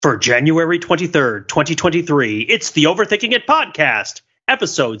For January 23rd, 2023, it's the Overthinking It podcast,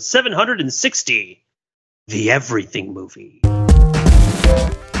 episode 760, The Everything Movie.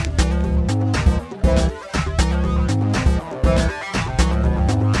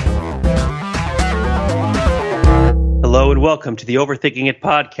 Hello and welcome to the Overthinking It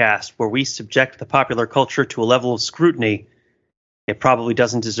podcast, where we subject the popular culture to a level of scrutiny it probably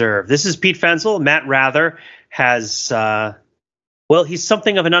doesn't deserve. This is Pete Fenzel. Matt Rather has, he's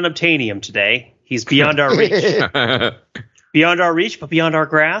something of an unobtainium today. He's beyond our reach. Beyond our reach, but beyond our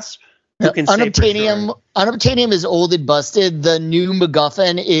grasp. Who can say for sure? Unobtainium is old and busted. The new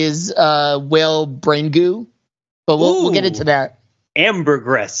MacGuffin is whale brain goo. But we'll get into that.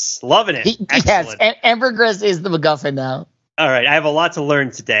 Ambergris. Loving it. Yes, Ambergris is the MacGuffin now. All right, I have a lot to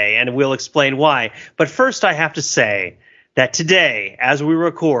learn today, and we'll explain why. But first, I have to say that today, as we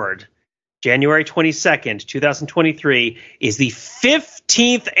record, January 22nd, 2023, is the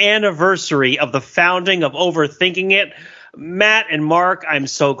 15th anniversary of the founding of Overthinking It. Matt and Mark, I'm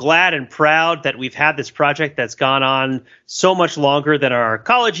so glad and proud that we've had this project that's gone on so much longer than our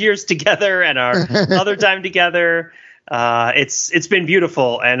college years together and our other time together. It's been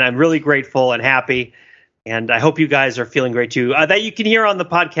beautiful, and I'm really grateful and happy. And I hope you guys are feeling great, too. That you can hear on the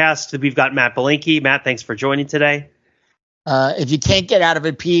podcast that we've got Matt Belinkie. Matt, thanks for joining today. If you can't get out of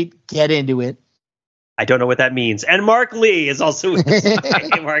it, Pete, get into it. I don't know what that means. And Mark Lee is also with us.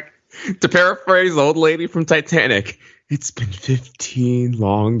 Hey, Mark. To paraphrase the old lady from Titanic, it's been 15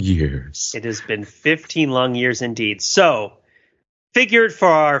 long years. It has been 15 long years indeed. So, figured for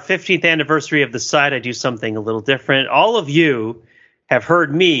our 15th anniversary of the site, I do something a little different. All of you have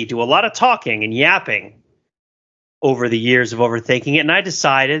heard me do a lot of talking and yapping over the years of Overthinking It, and I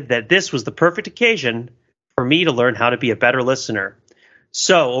decided that this was the perfect occasion for me to learn how to be a better listener.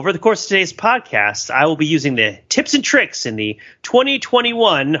 So, over the course of today's podcast, I will be using the tips and tricks in the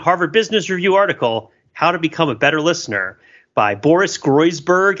 2021 Harvard Business Review article, How to Become a Better Listener, by Boris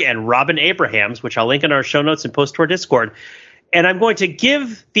Groysberg and Robin Abrahams, which I'll link in our show notes and post to our Discord. And I'm going to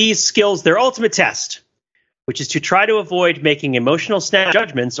give these skills their ultimate test, which is to try to avoid making emotional snap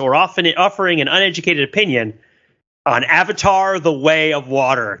judgments or often offering an uneducated opinion on Avatar: The Way of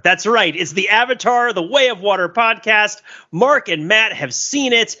Water. That's right. It's the Avatar: The Way of Water podcast. Mark and Matt have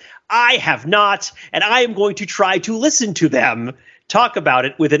seen it. I have not. And I am going to try to listen to them talk about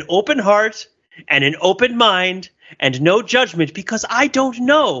it with an open heart and an open mind and no judgment, because I don't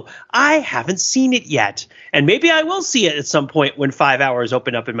know. I haven't seen it yet. And maybe I will see it at some point when 5 hours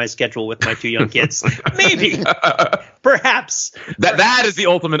open up in my schedule with my two young kids. Maybe. Perhaps. That is the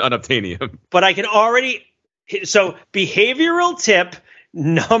ultimate unobtainium. But I can already... So behavioral tip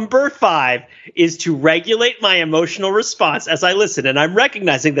number 5 is to regulate my emotional response as I listen. And I'm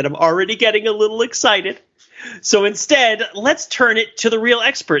recognizing that I'm already getting a little excited. So instead, let's turn it to the real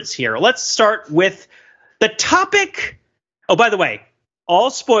experts here. Let's start with the topic. Oh, by the way, all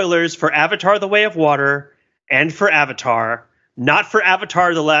spoilers for Avatar: The Way of Water and for Avatar. Not for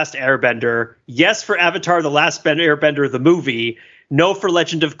Avatar: The Last Airbender. Yes, for Avatar: The Last Airbender, the movie. No for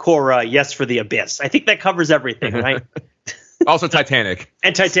Legend of Korra. Yes for The Abyss. I think that covers everything, right? Also Titanic.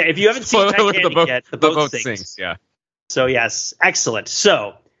 And Titanic. If you haven't seen Titanic yet, the boat sinks. Yeah. So, yes. Excellent.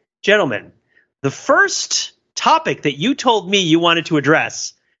 So, gentlemen, the first topic that you told me you wanted to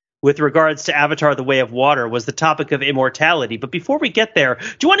address with regards to Avatar: The Way of Water was the topic of immortality. But before we get there,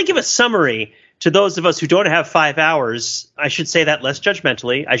 do you want to give a summary to those of us who don't have 5 hours? I should say that less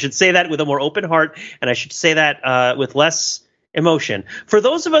judgmentally. I should say that with a more open heart, and I should say that with less emotion. For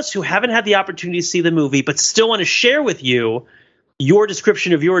those of us who haven't had the opportunity to see the movie but still want to share with you your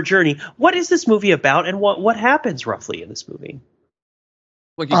description of your journey, what is this movie about, and what happens roughly in this movie?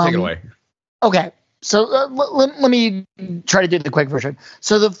 Look, you take it away. Okay, so let me try to do the quick version.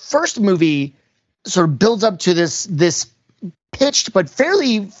 So the first movie sort of builds up to this pitched but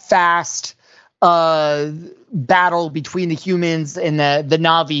fairly fast battle between the humans and the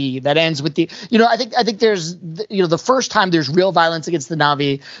Na'vi that ends with I think there's the first time there's real violence against the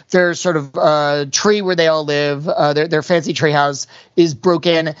Na'vi. There's sort of a tree where they all live. Their fancy treehouse is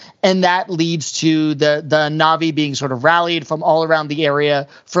broken, and that leads to the Na'vi being sort of rallied from all around the area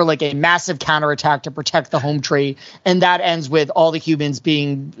for like a massive counterattack to protect the home tree, and that ends with all the humans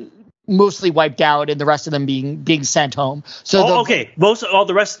being mostly wiped out and the rest of them being sent home. So all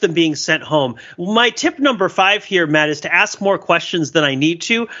the rest of them being sent home. My tip number 5 here, Matt, is to ask more questions than I need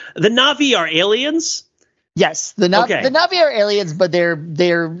to. The Na'vi are aliens? Yes, the Na'vi are aliens, but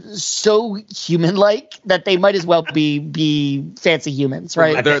they're so human-like that they might as well be fancy humans,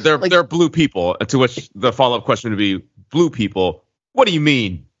 right? They're blue people. To which the follow-up question would be, blue people? What do you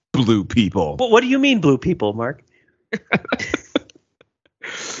mean, blue people? What do you mean, blue people, Mark?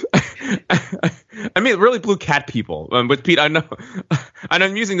 I mean, really blue cat people. With Pete, I know, and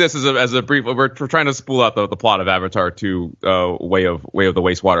I'm using this as a brief. We're trying to spool out the plot of Avatar 2, Way of the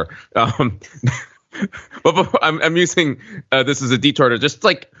Wastewater. But I'm using this as a detour to just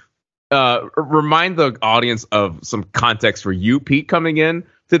like remind the audience of some context for you, Pete, coming in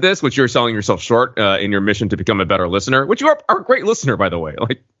to this, which you're selling yourself short in your mission to become a better listener, which you are a great listener, by the way.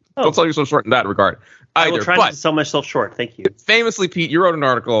 Like, don't sell yourself short in that regard. I will try not to sell myself short. Thank you. Famously, Pete, you wrote an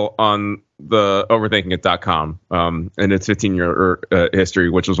article on the overthinkingit.com in its 15-year history,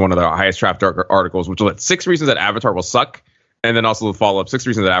 which was one of the highest trafficked articles, which was 6 reasons that Avatar will suck, and then also the follow-up 6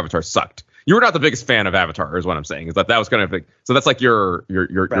 reasons that Avatar sucked. You were not the biggest fan of Avatar, is what I'm saying. Is that was kind of like, so that's like your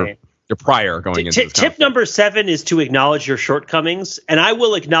prior going into this tip number 7 is to acknowledge your shortcomings, and I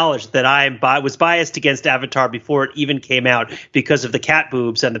will acknowledge that I was biased against Avatar before it even came out because of the cat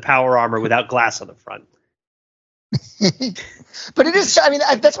boobs and the power armor without glass on the front. But it is, I mean,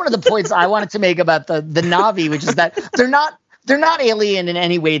 that's one of the points I wanted to make about the Na'vi, which is that they're not alien in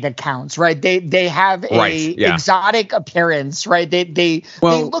any way that counts, right? They have exotic appearance, right? They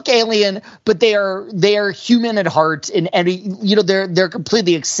look alien, but they are human at heart. In any, they're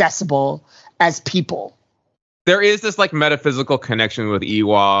completely accessible as people. There is this like metaphysical connection with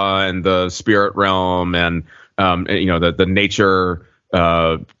Iwa and the spirit realm, and the nature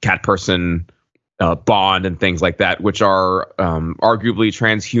cat person bond and things like that, which are arguably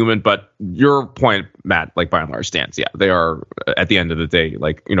transhuman. But your point, Matt, like by and large stands. Yeah, they are at the end of the day,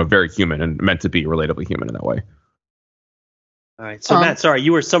 like, very human and meant to be relatively human in that way. All right. So Matt, sorry,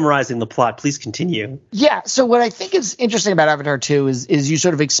 you were summarizing the plot. Please continue. Yeah. So what I think is interesting about Avatar 2 is you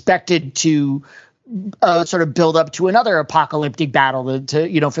sort of expected to sort of build up to another apocalyptic battle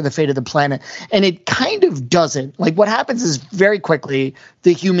to for the fate of the planet, and it kind of doesn't. Like, what happens is very quickly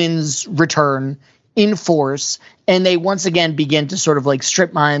the humans return in force, and they once again begin to sort of like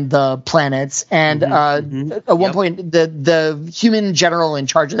strip mine the planets. And at one point, the human general in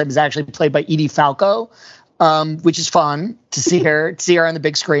charge of them is actually played by Edie Falco, which is fun to see her on the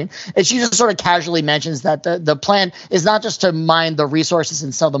big screen. And she just sort of casually mentions that the plan is not just to mine the resources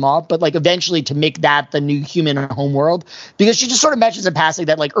and sell them off, but like eventually to make that the new human homeworld. Because she just sort of mentions in passing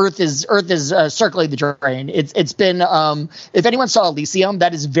that like Earth is circling the drain. It's been if anyone saw Elysium,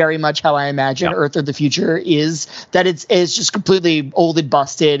 that is very much how I imagine Earth of the future is. That it's just completely old and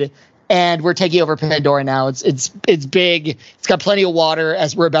busted. And we're taking over Pandora now. It's big. It's got plenty of water,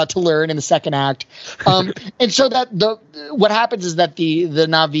 as we're about to learn in the second act. And so that what happens is that the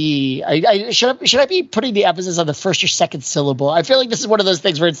Na'vi. Should I be putting the emphasis on the first or second syllable? I feel like this is one of those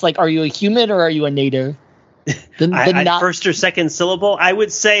things where it's like, are you a human or are you a native? First or second syllable. I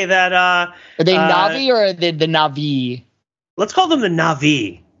would say that. Are they Na'vi or are they the Na'vi? Let's call them the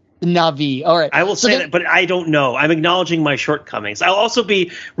Na'vi. Na'vi. All right. I will say that, but I don't know. I'm acknowledging my shortcomings. I'll also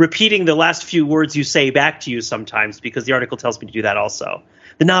be repeating the last few words you say back to you sometimes because the article tells me to do that also.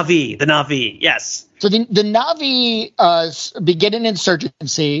 The Na'vi. Yes. So the Na'vi begin an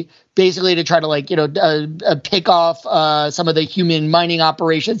insurgency basically to try to pick off some of the human mining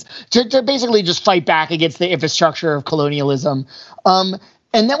operations to basically just fight back against the infrastructure of colonialism.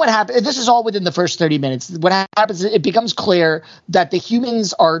 And then what happens, this is all within the first 30 minutes. What happens is it becomes clear that the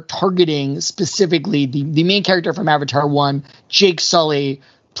humans are targeting specifically the main character from Avatar 1, Jake Sully,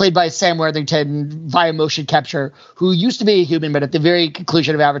 played by Sam Worthington via motion capture, who used to be a human, but at the very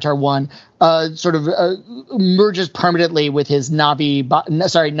conclusion of Avatar 1, merges permanently with his Na'vi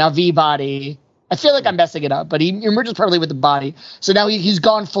body. I feel like I'm messing it up, but he emerges permanently with the body. So now he's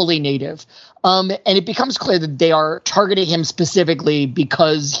gone fully native. And it becomes clear that they are targeting him specifically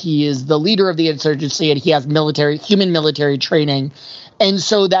because he is the leader of the insurgency and he has human military training. And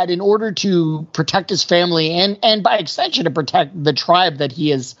so that in order to protect his family and by extension to protect the tribe that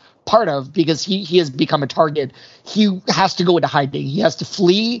he is part of, because he has become a target, he has to go into hiding. He has to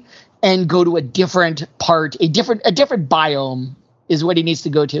flee and go to a different biome is what he needs to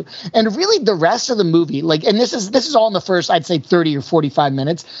go to. And really the rest of the movie, and this is all in the first, I'd say 30 or 45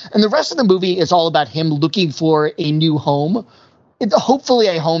 minutes. And the rest of the movie is all about him looking for a new home. Hopefully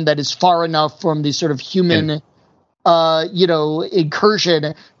a home that is far enough from the sort of human,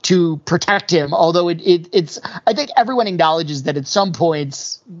 incursion to protect him. Although it's, I think everyone acknowledges that at some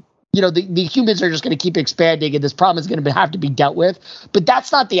points, the humans are just going to keep expanding and this problem is going to have to be dealt with. But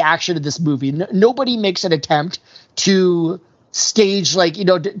that's not the action of this movie. Nobody makes an attempt to stage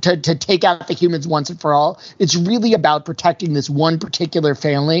to take out the humans once and for all. It's really about protecting this one particular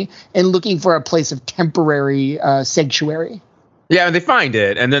family and looking for a place of temporary sanctuary. Yeah, and they find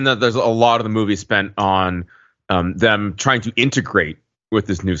it, and then there's a lot of the movie spent on them trying to integrate with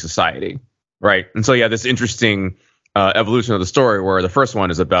this new society, right? And so this interesting evolution of the story, where the first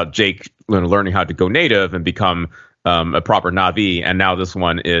one is about Jake learning how to go native and become a proper Na'vi, and now this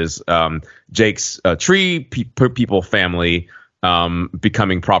one is Jake's tree people family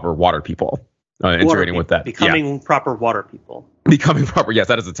becoming proper water people, integrating with that, becoming proper water people. Becoming proper, yes,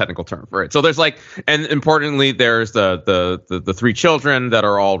 that is a technical term for it. So there's and importantly, there's the three children that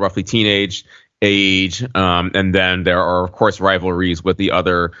are all roughly teenage age, and then there are of course rivalries with the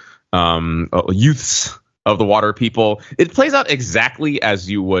other youths of the water people. It plays out exactly as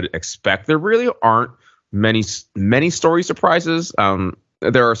you would expect. There really aren't many story surprises.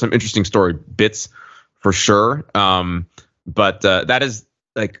 There are some interesting story bits for sure, but that is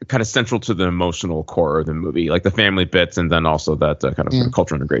kind of central to the emotional core of the movie, like the family bits, and then also that kind of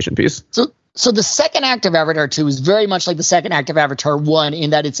cultural integration piece. So the second act of Avatar 2 is very much like the second act of Avatar 1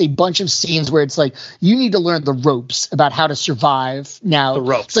 in that it's a bunch of scenes where it's like you need to learn the ropes about how to survive now. The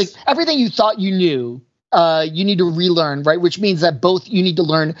ropes. It's like everything you thought you knew, you need to relearn, right? Which means that both you need to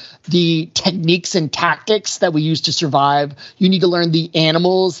learn the techniques and tactics that we use to survive. You need to learn the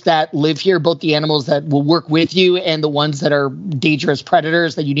animals that live here, both the animals that will work with you and the ones that are dangerous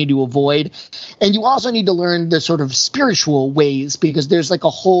predators that you need to avoid. And you also need to learn the sort of spiritual ways, because there's like a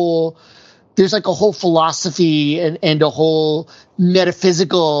whole philosophy and a whole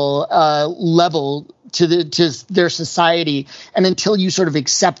metaphysical level to their society, and until you sort of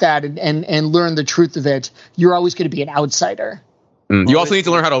accept that and learn the truth of it, you're always going to be an outsider. You also need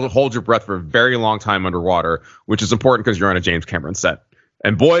to learn how to hold your breath for a very long time underwater, which is important because you're on a James Cameron set,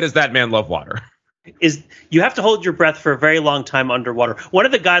 and boy does that man love water. You have to hold your breath for a very long time underwater. One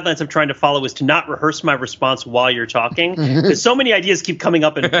of the guidelines I'm trying to follow is to not rehearse my response while you're talking, because so many ideas keep coming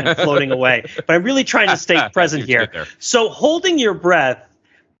up and floating away. But I'm really trying to stay present here. So holding your breath,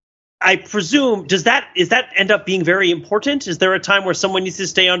 I presume, is that end up being very important? Is there a time where someone needs to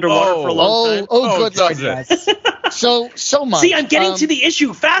stay underwater for a long time? Good Lord, yes. So much. See, I'm getting to the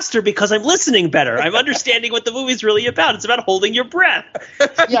issue faster because I'm listening better. I'm understanding what the movie's really about. It's about holding your breath.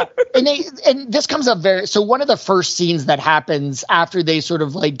 Yeah, and this comes up so one of the first scenes that happens after they sort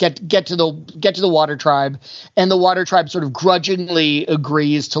of like get to the water tribe, and the water tribe sort of grudgingly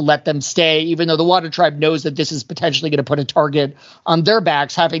agrees to let them stay, even though the water tribe knows that this is potentially going to put a target on their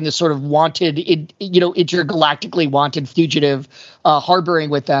backs, having this sort of wanted, intergalactically wanted fugitive harboring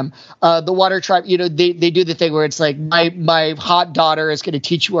with them. The water tribe, they do the thing where it's like, my hot daughter is going to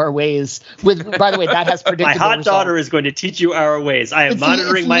teach you our ways. By the way, that has predictable My hot results. daughter is going to teach you our ways. I am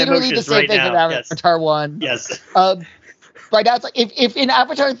monitoring my emotions right now. Avatar 1. Yes. Right now, it's like if in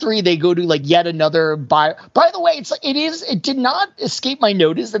Avatar 3 they go to like yet another By the way, it did not escape my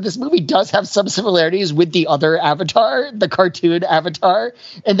notice that this movie does have some similarities with the other Avatar, the cartoon Avatar,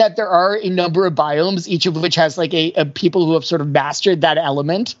 and that there are a number of biomes, each of which has like a people who have sort of mastered that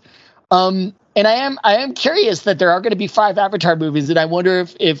element. And I am curious that there are going to be 5 Avatar movies, and I wonder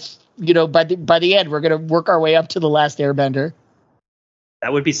if by the end we're going to work our way up to The Last Airbender.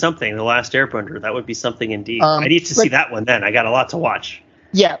 That would be something. The Last Airbender. That would be something indeed. I need to see that one then. I got a lot to watch.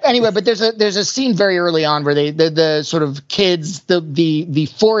 Yeah. Anyway, but there's a scene very early on where the sort of kids, the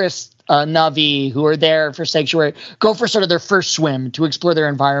forest Na'vi who are there for sanctuary, go for sort of their first swim to explore their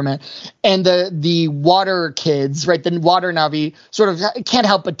environment, and the water kids, right, the water Na'vi sort of can't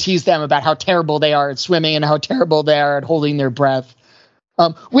help but tease them about how terrible they are at swimming and how terrible they are at holding their breath.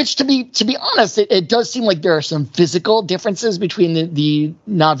 Which, to be honest, it does seem like there are some physical differences between the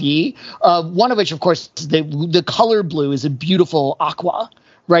Na'vi. One of which, of course, the color blue is a beautiful aqua,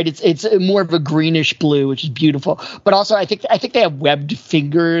 right? It's more of a greenish blue, which is beautiful. But also, I think they have webbed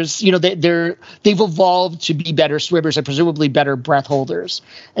fingers. They've evolved to be better swimmers and presumably better breath holders.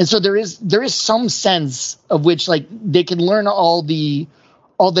 And so there is some sense of which like they can learn all the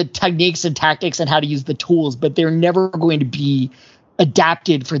techniques and tactics and how to use the tools, but they're never going to be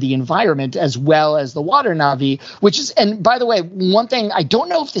adapted for the environment as well as the water Na'vi, which is, and by the way, one thing, I don't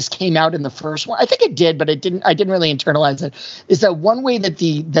know if this came out in the first one. I think it did, but I didn't really internalize it, is that one way that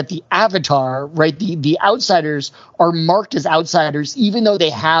the Avatar, right, the outsiders are marked as outsiders, even though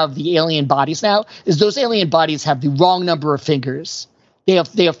they have the alien bodies now, is those alien bodies have the wrong number of fingers. They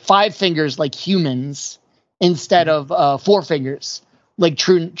have 5 fingers like humans instead of 4 fingers. Like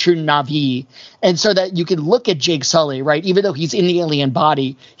true Na'vi. And so that you can look at Jake Sully, right? Even though he's in the alien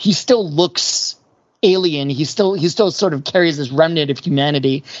body, he still looks alien. He still sort of carries this remnant of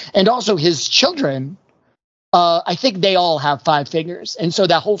humanity. And also his children, I think they all have 5 fingers. And so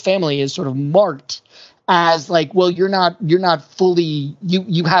that whole family is sort of marked as like, well, you're not fully,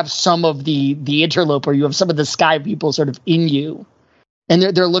 you have some of the interloper, you have some of the sky people sort of in you. And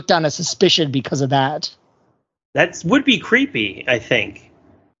they're looked on as suspicion because of that. That would be creepy, I think.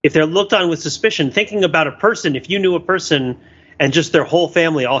 if they're looked on with suspicion, thinking about a person, if you knew a person and just their whole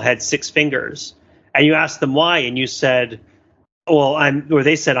family all had 6 fingers, and you asked them why, and you said,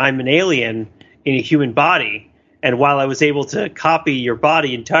 they said, I'm an alien in a human body. And while I was able to copy your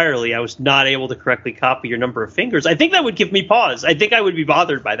body entirely, I was not able to correctly copy your number of fingers. I think that would give me pause. I think I would be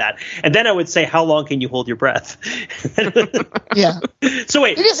bothered by that. And then I would say, how long can you hold your breath? Yeah. So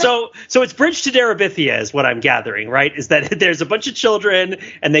wait, so it's Bridge to Terabithia is what I'm gathering, right? Is that there's a bunch of children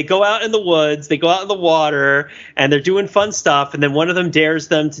and they go out in the woods, they go out in the water, and they're doing fun stuff. And then one of them dares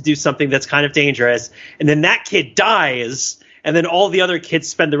them to do something that's kind of dangerous. And then that kid dies. And then all the other kids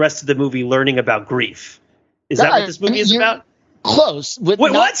spend the rest of the movie learning about grief. Is that what this movie is about? Close. Wait,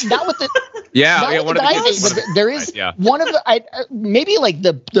 what? Not with the. One of the there is one of the. Maybe like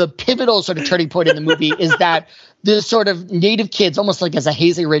the pivotal sort of turning point in the movie is that the sort of native kids, almost like as a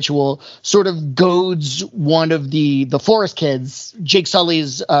hazing ritual, sort of goads one of the forest kids, Jake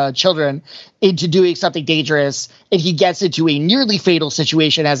Sully's children, into doing something dangerous, and he gets into a nearly fatal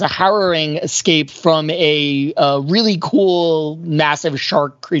situation as a harrowing escape from a really cool, massive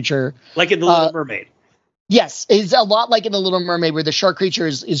shark creature, like in The Little Mermaid. Yes, it's a lot like in The Little Mermaid, where the shark creature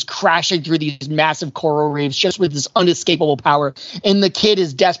is crashing through these massive coral reefs just with this unescapable power. And the kid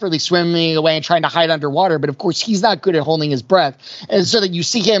is desperately swimming away and trying to hide underwater. But of course, he's not good at holding his breath. And so that you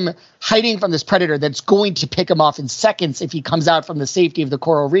see him hiding from this predator that's going to pick him off in seconds if he comes out from the safety of the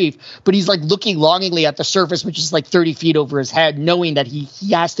coral reef. But he's like looking longingly at the surface, which is like 30 feet over his head, knowing that he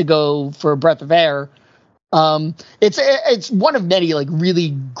has to go for a breath of air. It's one of many like really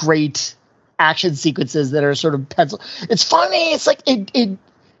great action sequences that are sort of pencil. It's funny. It's like it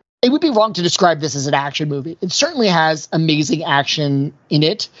would be wrong to describe this as an action movie. It certainly has amazing action in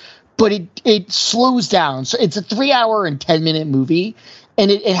it, but it slows down. So it's a 3-hour and 10-minute movie, and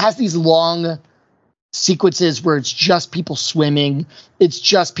it has these long sequences where it's just people swimming. It's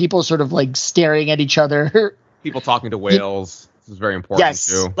just people sort of like staring at each other. People talking to whales. This is very important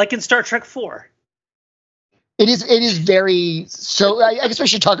too. Like in Star Trek 4. It is very so. I guess we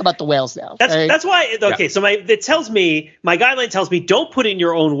should talk about the whales now. That's why. Okay, so my guideline tells me don't put in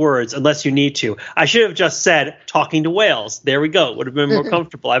your own words unless you need to. I should have just said talking to whales. There we go. Would have been more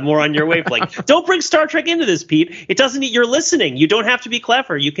comfortable. I'm more on your wavelength. Don't bring Star Trek into this, Pete. It doesn't. You're listening. You don't have to be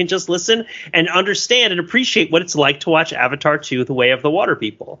clever. You can just listen and understand and appreciate what it's like to watch Avatar 2: The Way of the Water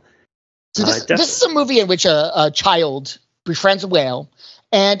People. So this is a movie in which a child befriends a whale.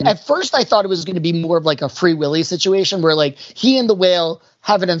 And at first I thought it was going to be more of like a Free Willy situation where like he and the whale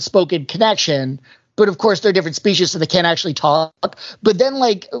have an unspoken connection, but of course they're different species, so they can't actually talk. But then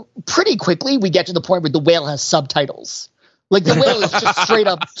like pretty quickly we get to the point where the whale has subtitles. Like the whale is just straight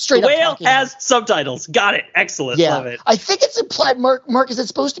up the whale has subtitles. Got it. Excellent. Yeah. Love it. I think it's implied, Mark, is it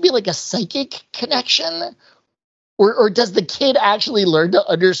supposed to be like a psychic connection? Or does the kid actually learn to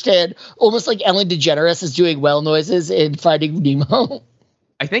understand, almost like Ellen DeGeneres is doing whale noises in Finding Nemo?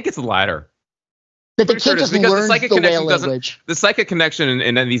 I think it's the latter. That the kid just learns the whale language. The psychic connection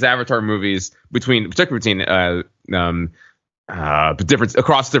in these Avatar movies, particularly between different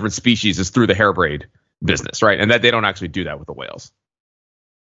across different species, is through the hair braid business, right? And that they don't actually do that with the whales.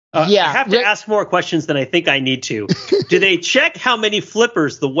 I have to ask more questions than I think I need to. Do they check how many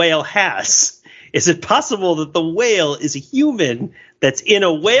flippers the whale has? Is it possible that the whale is a human that's in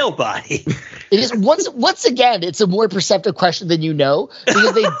a whale body? It is once again, it's a more perceptive question than you know,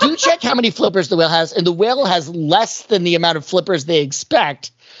 because they do check how many flippers the whale has, and the whale has less than the amount of flippers they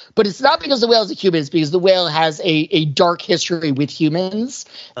expect. But it's not because the whale is a human; it's because the whale has a dark history with humans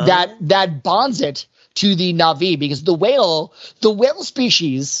that bonds it to the Na'vi. Because the whale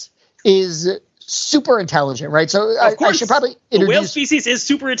species is super intelligent, right? So I should probably introduce. The whale species is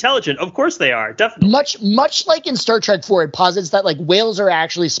super intelligent. Of course they are, definitely. Much like in Star Trek 4, it posits that like whales are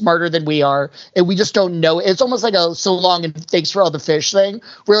actually smarter than we are, and we just don't know. It's almost like a so long and thanks for all the fish thing,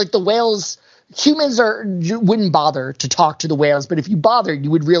 where like the whales, humans wouldn't bother to talk to the whales, but if you bothered,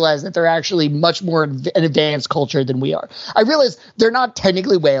 you would realize that they're actually much more an advanced culture than we are. I realize they're not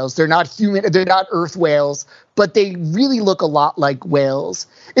technically whales, they're not human, they're not Earth whales, but they really look a lot like whales.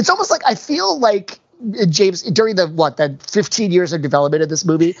 It's almost like I feel like, James, during that 15 years of development of this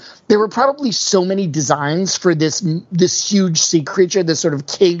movie, there were probably so many designs for this huge sea creature, this sort of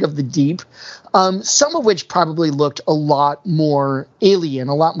king of the deep, some of which probably looked a lot more alien,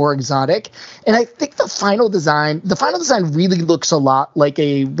 a lot more exotic. And I think the final design really looks a lot like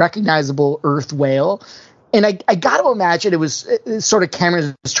a recognizable Earth whale. And I got to imagine it was sort of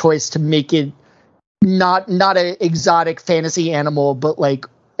Cameron's choice to make it not an exotic fantasy animal, but like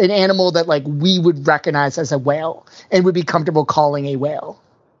an animal that like we would recognize as a whale and would be comfortable calling a whale.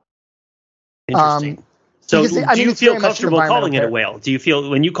 Interesting. So Because, do you it's feel very much an comfortable calling it a environmental whale? Do you feel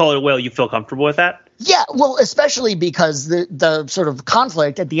when you call it a whale, you feel comfortable with that? Yeah, well, especially because the sort of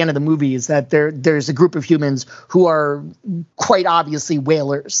conflict at the end of the movie is that there's a group of humans who are quite obviously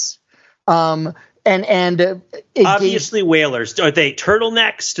whalers. Obviously whalers. Are they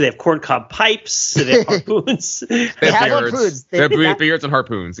turtlenecks? Do they have corncob pipes? Do they have harpoons? They have beards. harpoons. They have beards and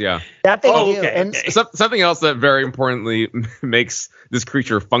harpoons, yeah. That they do. Okay, And okay. Something else that very importantly makes this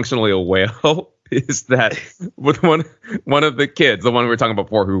creature functionally a whale is that with one of the kids, the one we were talking about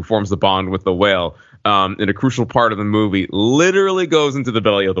before, who forms the bond with the whale, in a crucial part of the movie, literally goes into the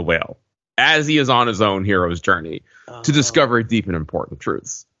belly of the whale as he is on his own hero's journey to discover deep and important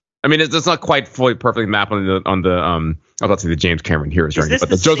truths. I mean, it's not quite fully perfectly mapped on the I was about to say the James Cameron hero's journey, but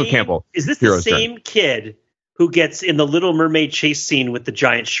the Joseph Campbell. Is this the same kid who gets in the Little Mermaid chase scene with the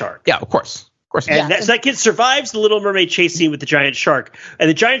giant shark? Yeah, of course. And that kid survives the Little Mermaid chase scene with the giant shark, and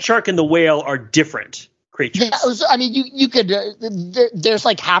the giant shark and the whale are different creatures. yeah, I mean, you could. There's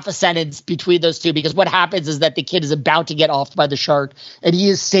like half a sentence between those two, because what happens is that the kid is about to get offed by the shark, and he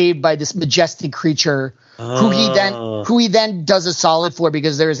is saved by this majestic creature who he then does a solid for,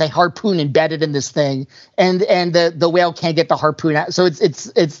 because there is a harpoon embedded in this thing, and the whale can't get the harpoon out. So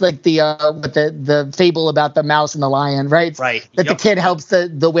it's like the fable about the mouse and the lion, right? Right. That the kid helps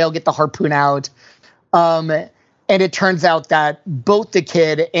the whale get the harpoon out. And it turns out that both the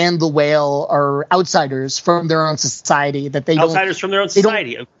kid and the whale are outsiders from their own society. That they outsiders from their own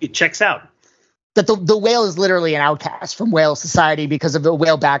society. It checks out. That the whale is literally an outcast from whale society because of the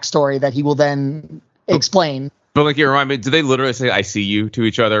whale backstory that he will then explain. But like, you remind me, do they literally say "I see you" to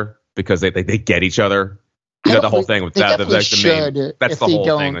each other because they get each other? You know, the whole thing with that. That's the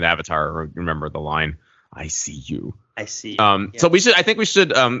whole thing with Avatar. Remember the line, "I see you." I see. So I think we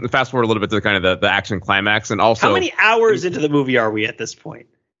should fast forward a little bit to kind of the action climax, and also how many hours into the movie are we at this point?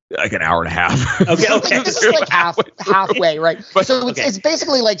 Like an hour and a half. Okay. This is like halfway, right? But, so it's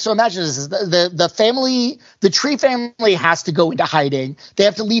basically like, so imagine this is the family, the Tree family has to go into hiding. They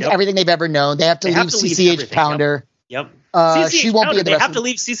have to leave everything they've ever known. They have to leave CCH Pounder. Yep. She won't Pounder, be. They have to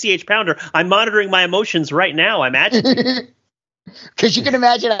leave CCH Pounder. I'm monitoring my emotions right now. I'm agitated. Because you can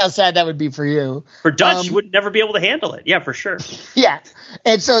imagine how sad that would be for you. For Dutch, you would never be able to handle it. Yeah, for sure. Yeah.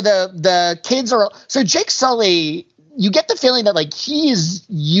 And so the kids are, so Jake Sully, you get the feeling that like he's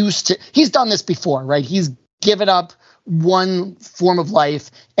done this before, right? He's given up one form of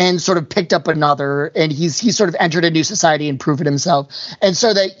life and sort of picked up another, and he's sort of entered a new society and proven himself. And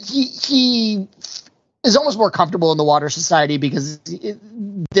so that he is almost more comfortable in the water society, because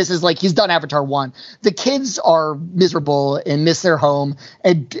this is like, he's done Avatar 1. The kids are miserable and miss their home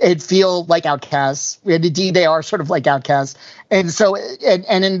and feel like outcasts. And indeed, they are sort of like outcasts. And so,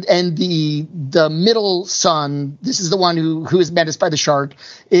 and the middle son, this is the one who is menaced by the shark,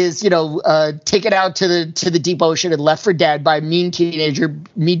 is, taken out to the deep ocean and left for dead by mean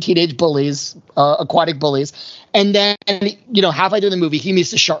teenage bullies, aquatic bullies. And then, halfway through the movie, he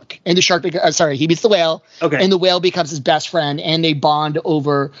meets the shark, and he meets the whale. Okay. And the whale becomes his best friend, and they bond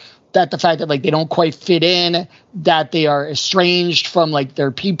over the fact that like they don't quite fit in, that they are estranged from like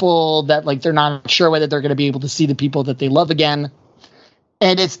their people, that like they're not sure whether they're going to be able to see the people that they love again.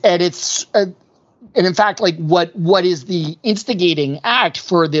 And in fact, like what is the instigating act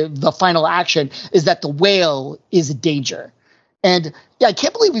for the final action is that the whale is a danger. And yeah, I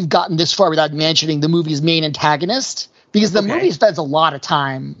can't believe we've gotten this far without mentioning the movie's main antagonist, because the movie spends a lot of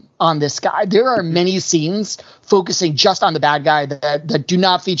time on this guy. There are many scenes focusing just on the bad guy that do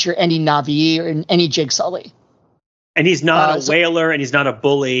not feature any Na'vi or any Jake Sully. And he's not a whaler, and he's not a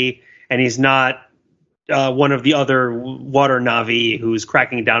bully, and he's not one of the other water Na'vi who's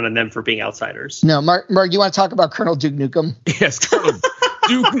cracking down on them for being outsiders. No, Mark, you want to talk about Colonel Duke Nukem? Yes, Colonel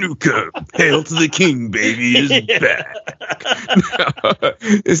Duke Nukem. Hail to the king, baby, is back.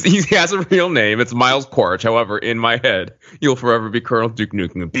 He has a real name. It's Miles Quaritch. However, in my head, he'll forever be Colonel Duke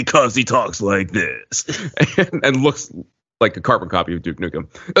Nukem because he talks like this and looks like a carbon copy of Duke Nukem.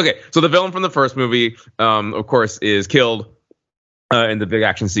 Okay, so the villain from the first movie, of course, is killed in the big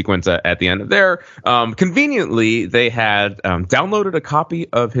action sequence at the end of there. Conveniently, they had downloaded a copy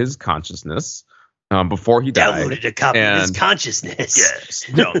of his consciousness before he died. Downloaded a copy of his consciousness. Yes,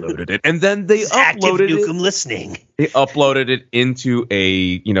 downloaded it. And then they uploaded Nukem listening. They uploaded it into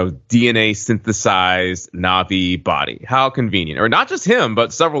a, DNA synthesized Na'vi body. How convenient. Or not just him,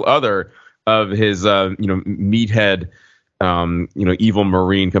 but several other of his, meathead, evil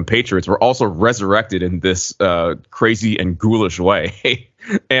Marine compatriots were also resurrected in this crazy and ghoulish way.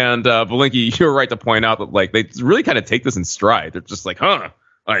 And Belinkie, you were right to point out that like they really kind of take this in stride. They're just like,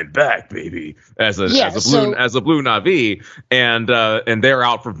 I'm back, baby, as a blue Na'vi, and they're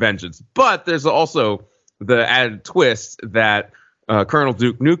out for vengeance. But there's also the added twist that Colonel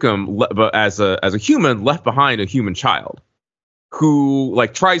Duke Nukem, as a human, left behind a human child who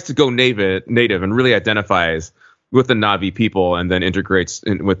like tries to go native and really identifies with the Na'vi people and then integrates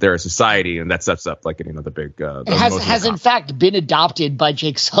with their society, and that sets up like the big has in fact been adopted by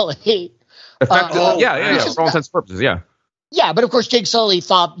Jake Sully. For all intents and purposes, yeah. Yeah, but of course Jake Sully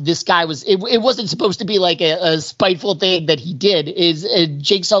thought this guy was. It wasn't supposed to be like a spiteful thing that he did.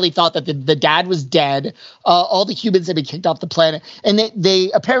 Jake Sully thought that the dad was dead. All the humans had been kicked off the planet, and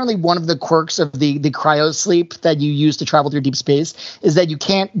they apparently one of the quirks of the cryosleep that you use to travel through deep space is that you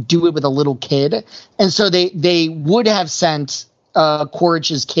can't do it with a little kid, and so they would have sent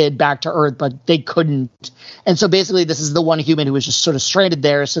Quaritch's kid back to Earth, but they couldn't. And so basically, this is the one human who was just sort of stranded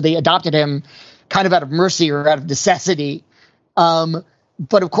there. So they adopted him, kind of out of mercy or out of necessity.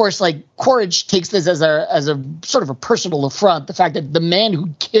 But of course, like Quaritch takes this as a sort of a personal affront. The fact that the man who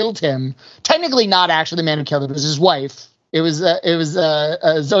killed him, technically not actually the man who killed him, it was his wife. It was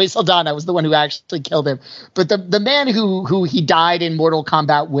Zoe Saldana was the one who actually killed him. But the man who he died in Mortal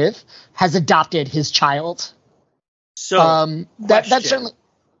Kombat with has adopted his child. So that's certainly,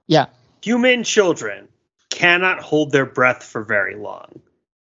 yeah. Human children cannot hold their breath for very long.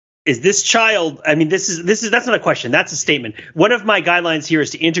 Is this child? I mean, that's not a question. That's a statement. One of my guidelines here is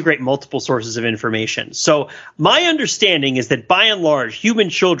to integrate multiple sources of information. So my understanding is that by and large,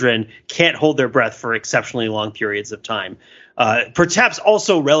 human children can't hold their breath for exceptionally long periods of time. Perhaps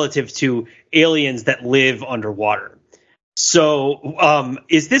also relative to aliens that live underwater. So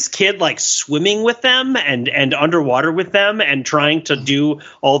is this kid like swimming with them and underwater with them and trying to do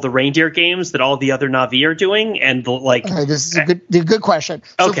all the reindeer games that all the other Na'vi are doing? And this is a good question.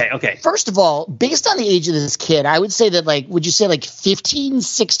 So okay. First of all, based on the age of this kid, I would say that would you say 15,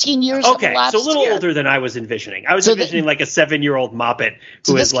 16 years? Okay, so a little older than I was envisioning. I was envisioning like a 7-year-old moppet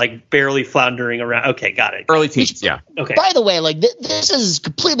who is like barely floundering around. Okay, got it. Early teens, yeah. Okay. By the way, this is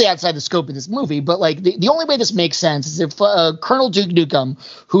completely outside the scope of this movie, but the only way this makes sense is if Colonel Duke Nukem,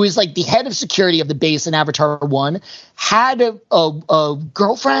 who is like the head of security of the base in Avatar 1, had a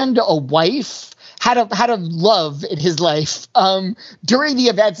girlfriend, a wife, had a love in his life during the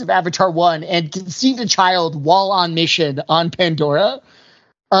events of Avatar 1 and conceived a child while on mission on Pandora,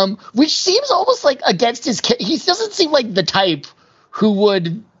 which seems almost like against his – he doesn't seem like the type who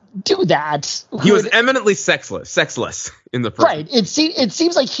would do that. He was eminently sexless in the first. Right. It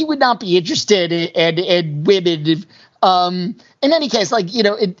seems like he would not be interested in women – in any case,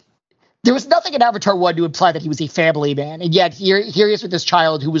 there was nothing in Avatar 1 to imply that he was a family man. And yet here he is with this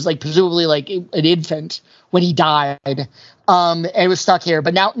child who was presumably an infant when he died. And was stuck here.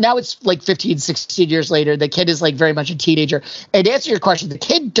 But now it's 15, 16 years later. The kid is very much a teenager. And to answer your question, the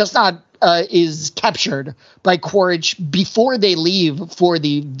kid does not is captured by Quaritch before they leave for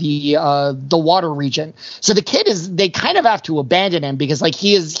the water region. So the kid they kind of have to abandon him because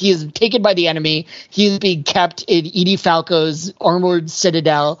he is taken by the enemy. He is being kept in Edie Falco's armored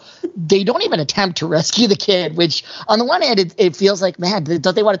citadel. They don't even attempt to rescue the kid, which on the one hand it feels like, man,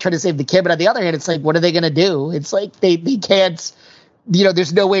 don't they want to try to save the kid? But on the other hand, it's what are they going to do? It's they can't.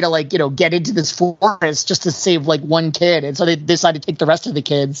 There's no way to get into this forest just to save one kid, and so they decide to take the rest of the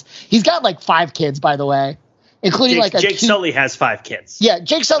kids. He's got 5 kids, by the way, including Jake Sully has 5 kids. Yeah,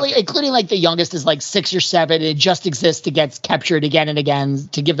 Jake Sully, including the youngest is 6 or 7. It just exists to get captured again and again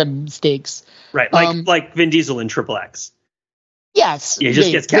to give them stakes. Right, like Vin Diesel in Triple X. Yes, he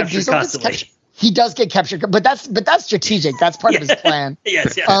just gets captured constantly. He does get captured, but that's strategic. That's part of his plan.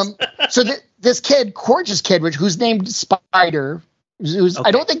 Yes. So this kid, Quaritch's kid, who's named Spider. I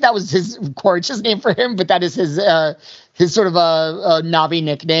don't think that was Quaritch's name for him, but that is his sort of a Na'vi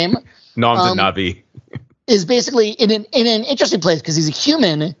nickname. Nom's a Na'vi. Is basically in an interesting place because he's a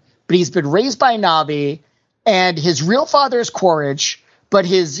human, but he's been raised by Na'vi, and his real father is Quaritch, but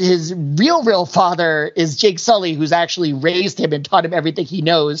his real father is Jake Sully, who's actually raised him and taught him everything he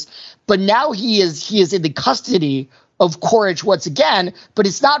knows. But now he is in the custody of Quaritch once again, but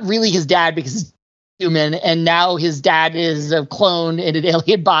it's not really his dad because he's human, and now his dad is a clone in an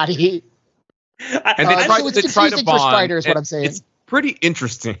alien body. And they try to bond. Spider is what I'm saying. It's pretty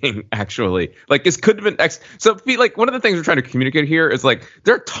interesting, actually. This could have been so. One of the things we're trying to communicate here is there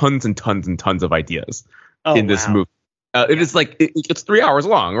are tons and tons and tons of ideas in this movie. It is it's 3 hours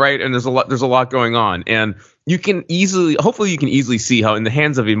long, right? And there's a lot going on, and hopefully you can easily see how in the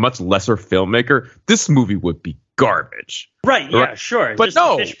hands of a much lesser filmmaker, this movie would be garbage. Right? Yeah, sure. But just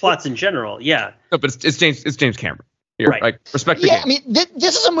the fish plots in general. Yeah. No, but it's James Cameron. Here, right. Respect the game. I mean,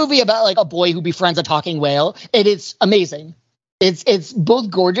 this is a movie about a boy who befriends a talking whale, and it's amazing. It's both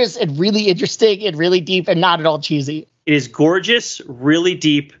gorgeous and really interesting and really deep and not at all cheesy. It is gorgeous, really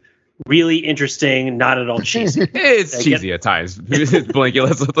deep, really interesting, not at all cheesy. It's cheesy at times. Blanky,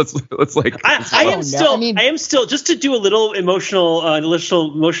 let's like. I am still just to do a little emotional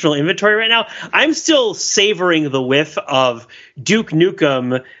inventory right now. I'm still savoring the whiff of Duke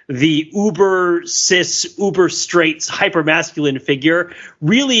Nukem, the uber cis, uber straight, hyper masculine figure,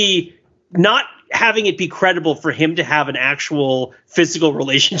 really not having it be credible for him to have an actual physical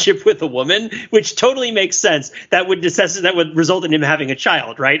relationship with a woman, which totally makes sense. That would result in him having a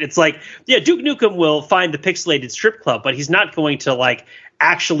child, right? It's like, yeah, Duke Nukem will find the pixelated strip club, but he's not going to like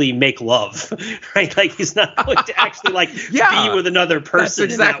actually make love, right? Like he's not going to actually like be with another person.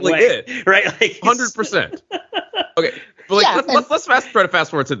 That's exactly in that way, it, right? Like 100%. Okay. But like, let's try to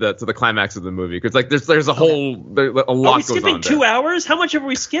fast forward to the climax of the movie, because like there's a lot goes on. Are we skipping 2 hours? How much are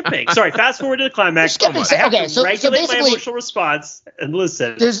we skipping? Sorry, fast forward to the climax. I have to regulate my emotional response and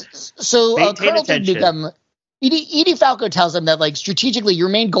listen. Colonel Duke Nukem, Edie Falco tells him that like strategically your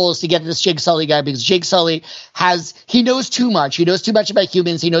main goal is to get this Jake Sully guy, because Jake Sully he knows too much. He knows too much about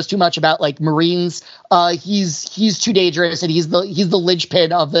humans. He knows too much about like Marines. He's too dangerous, and he's the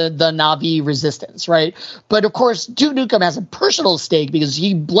linchpin of the Na'vi resistance, right? But of course, Duke Nukem has a personal stake because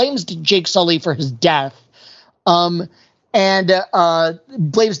he blames Jake Sully for his death. And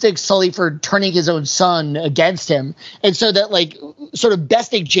blames Jake Sully for turning his own son against him. And so that, like, sort of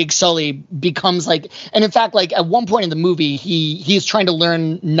besting Jake Sully becomes, like... And in fact, like, at one point in the movie, he's trying to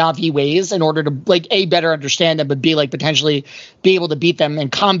learn Na'vi ways in order to, like, A, better understand them, but B, like, potentially be able to beat them in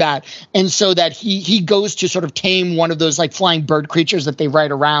combat. And so that he goes to sort of tame one of those, like, flying bird creatures that they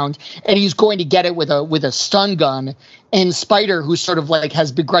ride around, and he's going to get it with a stun gun. And Spider, who sort of like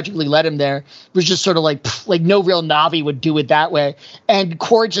has begrudgingly led him there, was just sort of like no real Na'vi would do it that way. And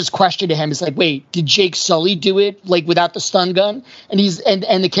Quaritch's question to him is like, wait, did Jake Sully do it like without the stun gun? And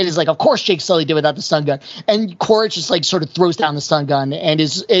the kid is like, of course Jake Sully did it without the stun gun. And Quaritch just like sort of throws down the stun gun, and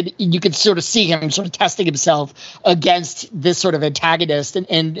you can sort of see him sort of testing himself against this sort of antagonist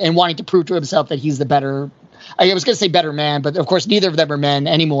and wanting to prove to himself that he's the better. I was going to say better man, but of course neither of them are men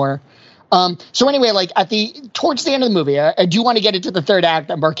anymore. So anyway, like towards the end of the movie, I do want to get into the third act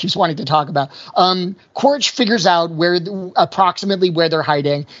that Mark keeps wanting to talk about. Quaritch figures out approximately where they're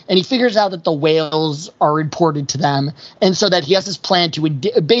hiding, and he figures out that the whales are important to them, and so that he has this plan to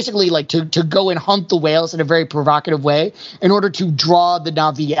basically like to go and hunt the whales in a very provocative way in order to draw the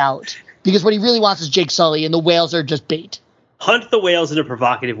Na'vi out, because what he really wants is Jake Sully, and the whales are just bait. Hunt the whales in a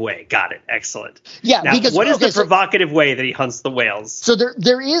provocative way. Got it. Excellent. Yeah. Now, what is the provocative way that he hunts the whales? So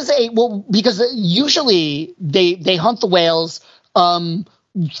there is because usually they hunt the whales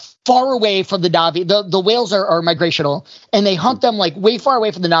far away from the Na'vi. The whales are migrational, and they hunt them like way far away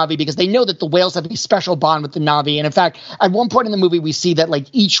from the Na'vi because they know that the whales have a special bond with the Na'vi. And in fact, at one point in the movie, we see that like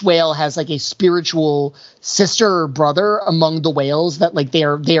each whale has like a spiritual sister or brother among the whales that like they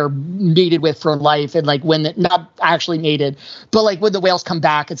are mated with for life, and like when not actually mated, but like when the whales come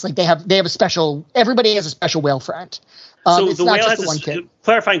back, it's like they have a special. Everybody has a special whale friend. So it's the not whale just has the one kid.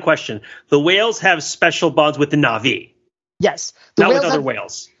 Clarifying question: the whales have special bonds with the Na'vi. Yes. Not with other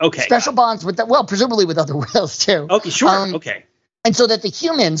whales. Okay. Special bonds with presumably with other whales too. Okay, sure. Okay. And so that the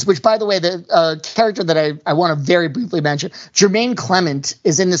humans, which by the way, the character that I want to very briefly mention, Jermaine Clement,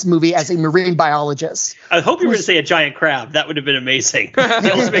 is in this movie as a marine biologist. I hope you were going to say a giant crab. That would have been amazing.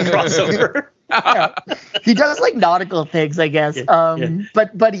 The ultimate crossover. Yeah. He does like nautical things, I guess.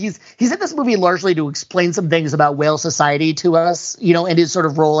 But he's in this movie largely to explain some things about whale society to us, and his sort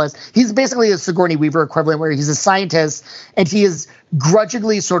of role as he's basically a Sigourney Weaver equivalent, where he's a scientist and he is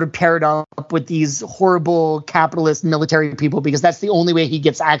grudgingly sort of paired up with these horrible capitalist military people because that's the only way he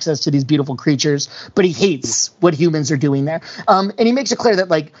gets access to these beautiful creatures. But he hates what humans are doing there. And he makes it clear that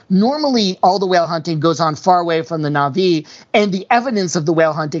like normally all the whale hunting goes on far away from the Na'vi, and the evidence of the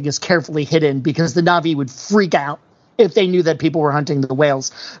whale hunting is carefully hidden because the Na'vi would freak out if they knew that people were hunting the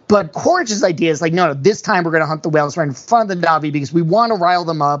whales. But Quaritch's idea is like, no, this time we're going to hunt the whales right in front of the Na'vi because we want to rile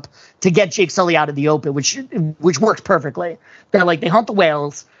them up to get Jake Sully out of the open, which works perfectly. They're like, they hunt the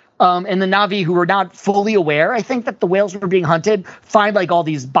whales, and the Na'vi, who are not fully aware, I think, that the whales were being hunted, find like all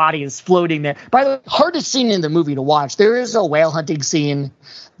these bodies floating there. By the way, hardest scene in the movie to watch. There is a whale hunting scene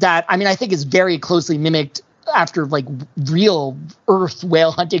that, I think is very closely mimicked after like real earth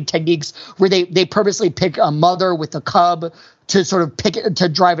whale hunting techniques, where they purposely pick a mother with a cub to sort of pick it to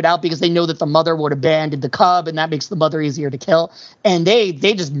drive it out because they know that the mother would abandon the cub, and that makes the mother easier to kill. And they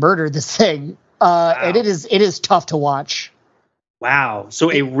just murder this thing. Wow. And it is tough to watch. Wow.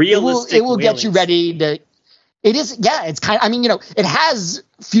 So a realistic it will get you ready to. It is, yeah. It's kind of, it has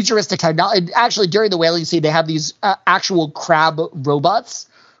futuristic technology. Actually, during the whaling scene, they have these actual crab robots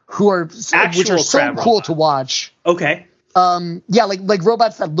which are so cool to watch. Okay. Yeah, like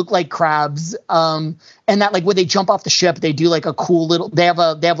robots that look like crabs, and that like when they jump off the ship, they do like a cool little. They have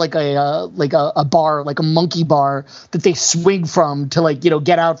like a bar, like a monkey bar that they swing from to like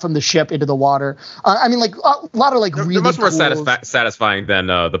get out from the ship into the water. I mean, like a lot of like really they're much more cool, satisfying than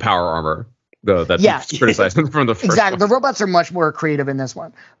the power armor. That you criticized from the first exactly. one. The robots are much more creative in this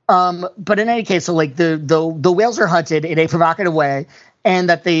one. But in any case, so like the whales are hunted in a provocative way. And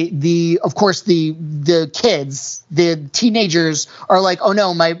that of course the kids, the teenagers are like, oh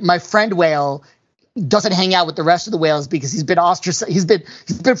no, my friend whale doesn't hang out with the rest of the whales because he's been ostracized. He's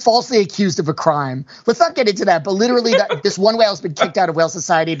been falsely accused of a crime. Let's not get into that. But literally, this one whale has been kicked out of whale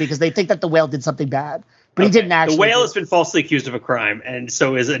society because they think that the whale did something bad, but he didn't actually. The whale has been falsely accused of a crime, and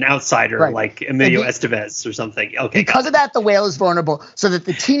so is an outsider like Emilio Estevez or something. Okay, because of that, the whale is vulnerable. So that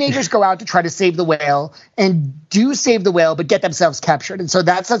the teenagers go out to try to save the whale and do save the whale, but get themselves captured. And so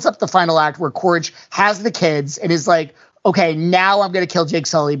that sets up the final act where Quaritch has the kids and is like, okay, now I'm going to kill Jake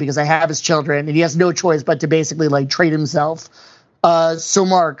Sully because I have his children, and he has no choice but to basically like trade himself. So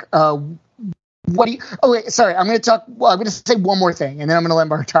Mark, what do you? Oh wait, sorry. I'm going to say one more thing, and then I'm going to let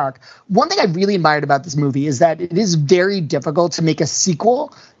Mark talk. One thing I really admired about this movie is that it is very difficult to make a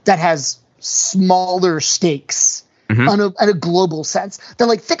sequel that has smaller stakes. On a global sense. Then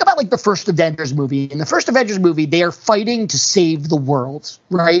like think about like the first Avengers movie. In the first Avengers movie, they are fighting to save the world,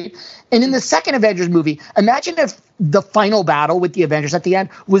 right? And in the second Avengers movie, imagine if the final battle with the Avengers at the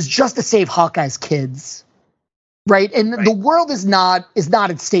end was just to save Hawkeye's kids. Right? And the world is not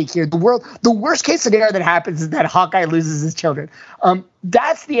at stake here. The worst case scenario that happens is that Hawkeye loses his children.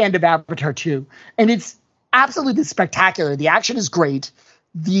 That's the end of Avatar 2. And it's absolutely spectacular. The action is great.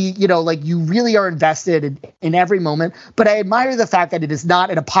 You really are invested in every moment, but I admire the fact that it is not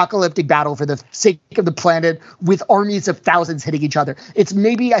an apocalyptic battle for the sake of the planet with armies of thousands hitting each other. It's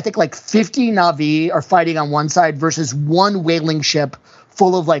maybe, I think, like 50 Na'vi are fighting on one side versus one whaling ship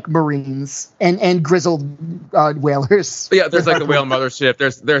full of like Marines and grizzled whalers. Yeah, there's like the whale mothership.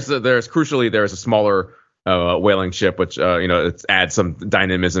 There's crucially there's a smaller whaling ship, which it adds some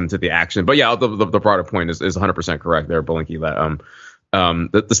dynamism to the action. But yeah, the broader point is 100% correct there, Belinkie. That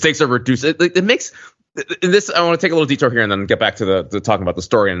the stakes are reduced. It makes this. I want to take a little detour here and then get back to the talking about the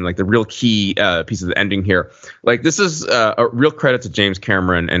story and like the real key piece of the ending here. Like this is a real credit to James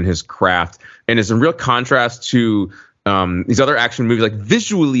Cameron and his craft, and is in real contrast to these other action movies. Like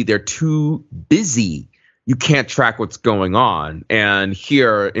visually, they're too busy. You can't track what's going on. And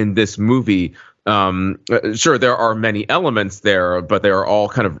here in this movie, sure there are many elements there, but they are all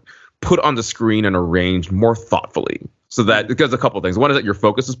kind of put on the screen and arranged more thoughtfully. So that because a couple of things. One is that your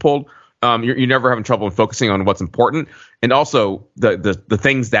focus is pulled. You're never having trouble in focusing on what's important, and also the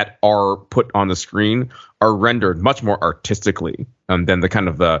things that are put on the screen are rendered much more artistically than the kind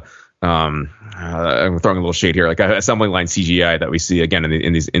of the I'm throwing a little shade here, like assembly line CGI that we see again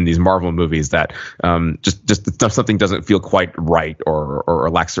in these Marvel movies that just something doesn't feel quite right or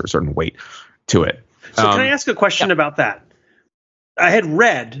lacks a certain weight to it. So can I ask a question about that? I had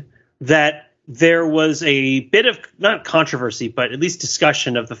read that there was a bit of not controversy, but at least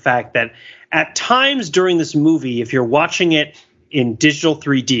discussion of the fact that at times during this movie, if you're watching it in digital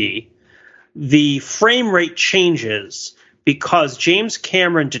 3D, the frame rate changes because James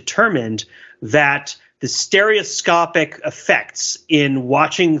Cameron determined that the stereoscopic effects in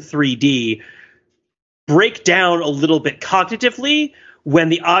watching 3D break down a little bit cognitively when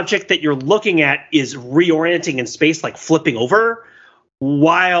the object that you're looking at is reorienting in space, like flipping over,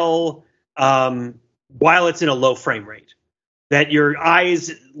 while it's in a low frame rate, that your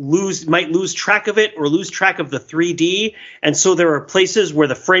eyes might lose track of it or lose track of the 3D. And so there are places where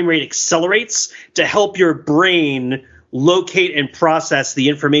the frame rate accelerates to help your brain locate and process the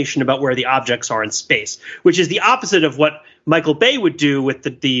information about where the objects are in space, which is the opposite of what Michael Bay would do with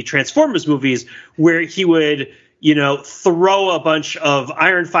the Transformers movies, where he would throw a bunch of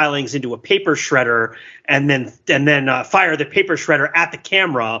iron filings into a paper shredder and then fire the paper shredder at the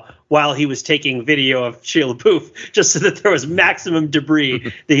camera while he was taking video of Shia LaBeouf, just so that there was maximum debris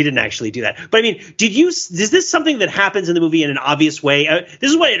that he didn't actually do that. But I mean, is this something that happens in the movie in an obvious way?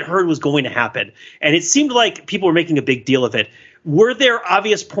 This is what I had heard was going to happen, and it seemed like people were making a big deal of it. Were there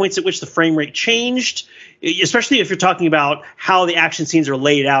obvious points at which the frame rate changed, especially if you're talking about how the action scenes are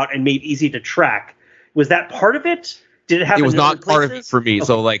laid out and made easy to track? Was that part of it? Did it happen? It was not part of it for me. Okay.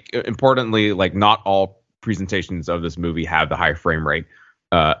 So, like, importantly, like, not all presentations of this movie have the high frame rate.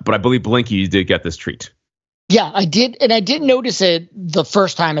 But I believe Belinkie, you did get this treat. Yeah, I did, and I did notice it the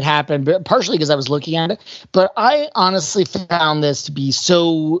first time it happened, but partially because I was looking at it. But I honestly found this to be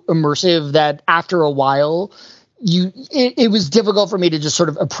so immersive that after a while, it was difficult for me to just sort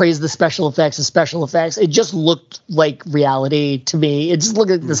of appraise the special effects as special effects. It just looked like reality to me. It just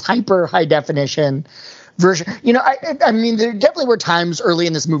looked like this hyper high definition version. I mean, there definitely were times early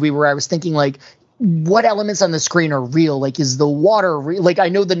in this movie where I was thinking, like, what elements on the screen are real? Like, is the water real? Like, I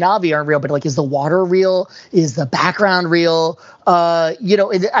know the Na'vi aren't real, but like, is the water real? Is the background real? I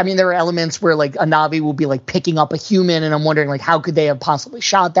mean, there are elements where like a Na'vi will be like picking up a human, and I'm wondering, like, how could they have possibly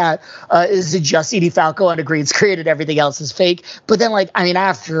shot that? Is it just Edie Falco on a green screen and everything else is fake? But then, like, I mean,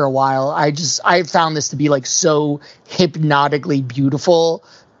 after a while, I found this to be like so hypnotically beautiful.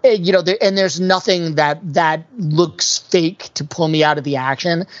 And there's nothing that looks fake to pull me out of the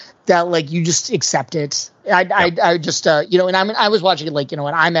action. That, like, you just accept it. I just and I was watching it, like, an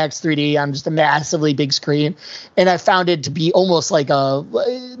IMAX 3D on just a massively big screen, and I found it to be almost like I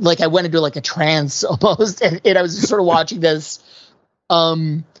went into like a trance almost, and I was just sort of watching this,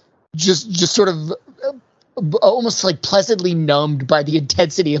 just sort of almost like pleasantly numbed by the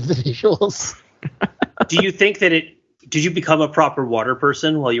intensity of the visuals. Do you think that did you become a proper water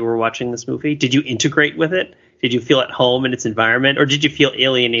person while you were watching this movie? Did you integrate with it? Did you feel at home in its environment, or did you feel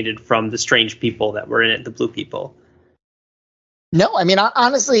alienated from the strange people that were in it, the blue people? No, I mean,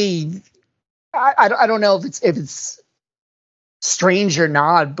 honestly, I don't know if it's strange or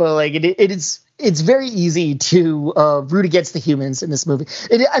not, but like it's very easy to root against the humans in this movie.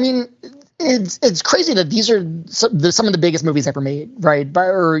 It's crazy that these are some of the biggest movies ever made, right?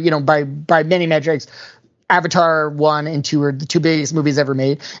 By many metrics. Avatar 1 and 2 are the two biggest movies ever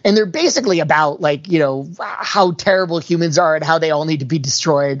made. And they're basically about, like, how terrible humans are and how they all need to be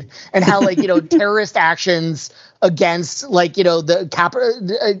destroyed. And how, like, terrorist actions against, like, the capital,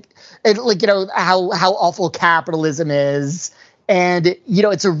 how awful capitalism is. And,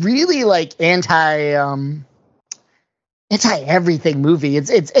 it's a really, like, anti-everything movie.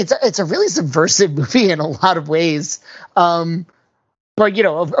 It's a really subversive movie in a lot of ways. But,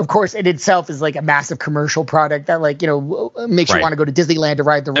 of course, it itself is like a massive commercial product that, like, makes you want to go to Disneyland to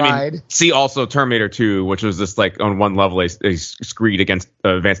ride the ride. See also Terminator 2, which was just like on one level a screed against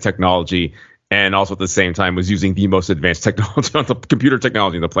advanced technology, and also at the same time was using the most advanced technology on the computer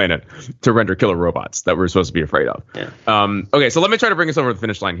technology on the planet to render killer robots that we're supposed to be afraid of. Yeah. Okay, so let me try to bring us over to the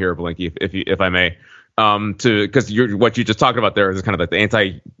finish line here, Blinky, if I may, because what you just talked about there is kind of like the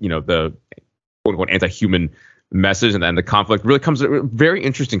the quote unquote anti-human message, and then the conflict really comes at a very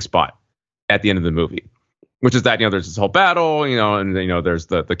interesting spot at the end of the movie, which is that there's this whole battle, and there's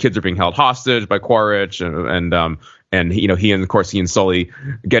the kids are being held hostage by Quaritch, and he and Sully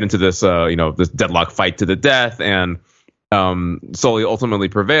get into this this deadlock fight to the death, and Sully ultimately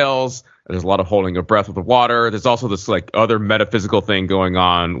prevails. There's a lot of holding of breath with the water. There's also this like other metaphysical thing going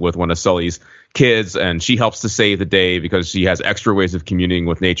on with one of Sully's kids, and she helps to save the day because she has extra ways of communing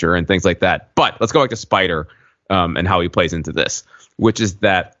with nature and things like that. But let's go back to Spider. And how he plays into this, which is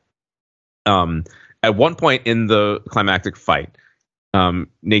that at one point in the climactic fight,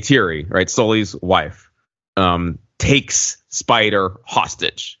 Neytiri, right, Sully's wife, takes Spider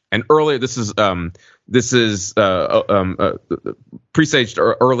hostage. And earlier, this is presaged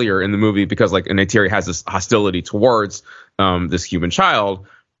earlier in the movie because like Neytiri has this hostility towards this human child,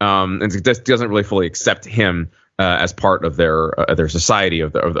 and it just doesn't really fully accept him as part of their society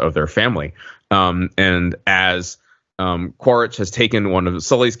of their family. And as Quaritch has taken one of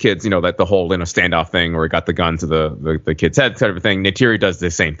Sully's kids, like the whole standoff thing where he got the gun to the kid's head type of thing, Neytiri does the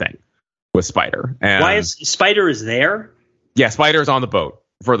same thing with Spider. And why is Spider there? Yeah, Spider's on the boat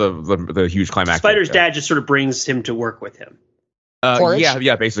for the huge climax. Spider's dad just sort of brings him to work with him.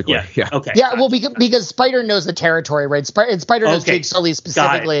 Yeah, basically. Yeah. Okay. Yeah, well, because Spider knows the territory, right? Spider knows Jake Sully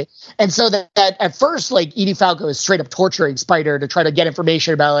specifically, and so that at first, like, Edie Falco is straight up torturing Spider to try to get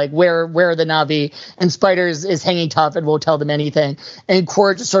information about like where are the Na'vi, and Spider is hanging tough and won't tell them anything. And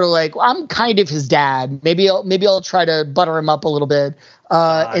Quaritch is sort of like, well, I'm kind of his dad. Maybe I'll try to butter him up a little bit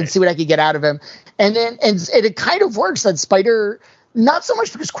and see what I can get out of him. And then it kind of works that Spider, not so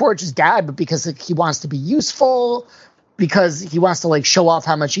much because Quaritch is dad, but because he wants to be useful. Because he wants to like show off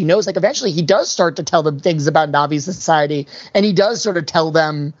how much he knows. Like eventually he does start to tell them things about Na'vi society, and he does sort of tell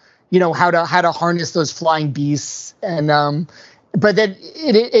them, how to harness those flying beasts. And but then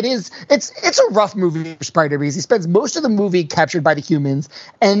it's a rough movie for Spider because he spends most of the movie captured by the humans,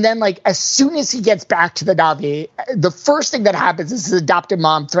 and then like as soon as he gets back to the Na'vi, the first thing that happens is his adopted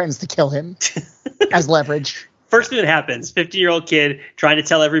mom threatens to kill him as leverage. First thing that happens, 15-year-old kid trying to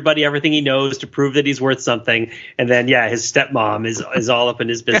tell everybody everything he knows to prove that he's worth something. And then, his stepmom is all up in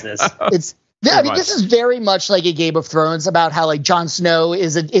his business. Yeah, I mean, this is very much like a Game of Thrones about how like Jon Snow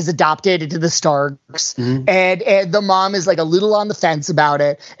is adopted into the Starks, and the mom is like a little on the fence about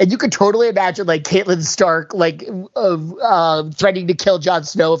it, and you could totally imagine like Catelyn Stark like threatening to kill Jon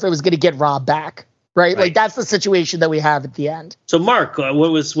Snow if it was going to get Robb back, right? Like that's the situation that we have at the end. So, Mark,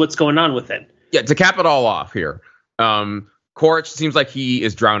 what's going on with it? Yeah, to cap it all off here, Quaritch seems like he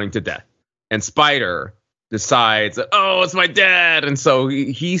is drowning to death, and Spider decides, oh, it's my dad, and so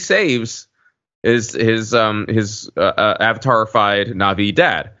he saves his Avatarified Na'vi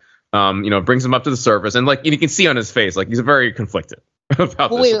dad. Brings him up to the surface, and like you can see on his face, like he's very conflicted about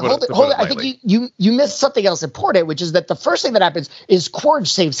this. Wait, hold it. I think you missed something else important, which is that the first thing that happens is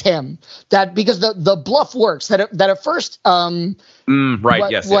Quaritch saves him. That because the bluff works. That at first, yes.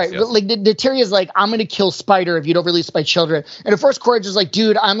 Like Neytiria's like, I'm gonna kill Spider if you don't release my children. And at first, Quaritch is like,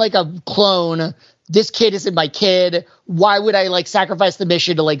 dude, I'm like a clone. This kid isn't my kid. Why would I like sacrifice the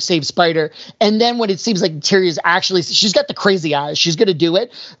mission to like save Spider? And then when it seems like Tyrion's actually, she's got the crazy eyes, she's gonna do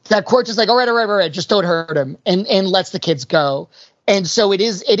it. That Quaritch is like, all right, just don't hurt him, and lets the kids go. And so it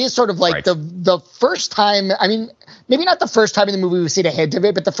is sort of like the first time. I mean, maybe not the first time in the movie we've seen a hint of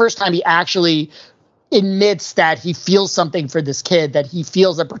it, but the first time he actually admits that he feels something for this kid, that he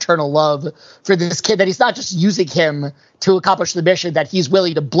feels a paternal love for this kid, that he's not just using him to accomplish the mission, that he's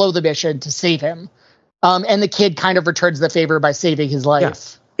willing to blow the mission to save him. And the kid kind of returns the favor by saving his life.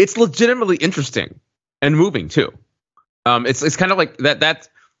 Yeah. It's legitimately interesting and moving too. It's kind of like that.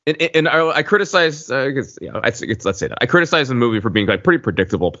 And I criticize. Let's say that I criticize the movie for being like pretty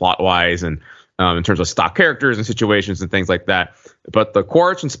predictable plot wise and in terms of stock characters and situations and things like that. But the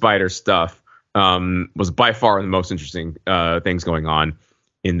Quaritch and Spider stuff was by far the most interesting things going on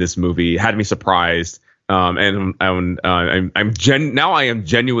in this movie. It had me surprised. And I am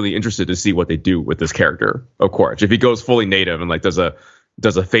genuinely interested to see what they do with this character of Quaritch. If he goes fully native and like does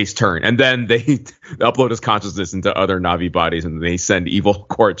a face turn, and then they upload his consciousness into other Na'vi bodies, and they send evil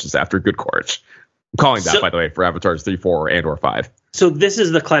Quaritches after good Quaritch. I'm calling that, by the way, for Avatars 3, 4, and or 5. So this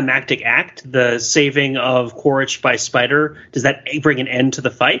is the climactic act, the saving of Quaritch by Spider. Does that bring an end to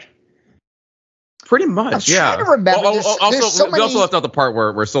the fight? Pretty much, I'm yeah. trying to remember. We also left out the part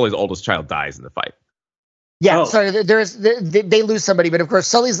where Sully's oldest child dies in the fight. Yeah, so they lose somebody, but of course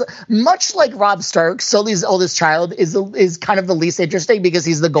Sully's much like Robb Stark. Sully's oldest child is kind of the least interesting because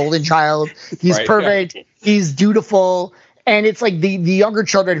he's the golden child. He's perfect. Yeah. He's dutiful, and it's like the younger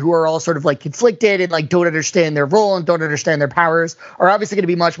children who are all sort of like conflicted and like don't understand their role and don't understand their powers are obviously going to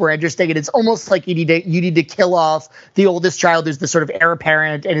be much more interesting. And it's almost like you need to kill off the oldest child, who's the sort of heir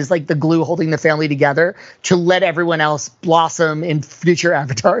apparent and is like the glue holding the family together, to let everyone else blossom in future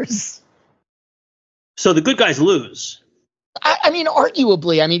avatars. So the good guys lose. I mean,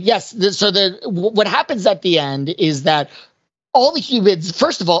 arguably. I mean, yes. What happens at the end is that all the humans,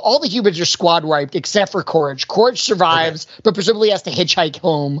 first of all the humans are squad wiped except for Quaritch. Quaritch survives, but presumably has to hitchhike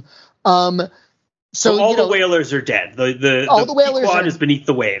home. So all the whalers are dead. The whalers squad is beneath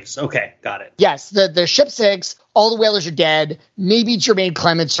the waves. Okay, got it. Yes, the ship sinks. All the whalers are dead. Maybe Jermaine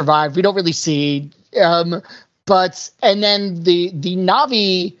Clement survived. We don't really see. And then the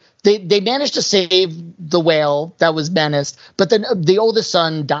Na'vi. They managed to save the whale that was menaced, but then the oldest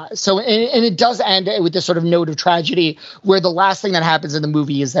son dies. So, and it does end with this sort of note of tragedy where the last thing that happens in the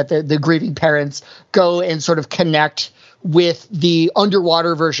movie is that the grieving parents go and sort of connect with the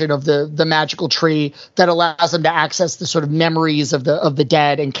underwater version of the magical tree that allows them to access the sort of memories of the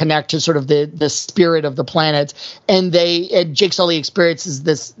dead and connect to sort of the spirit of the planet. And Jake Sully experiences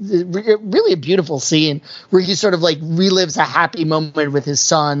this really a beautiful scene where he sort of like relives a happy moment with his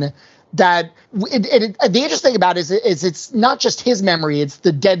son. That the interesting thing about it is it's not just his memory, it's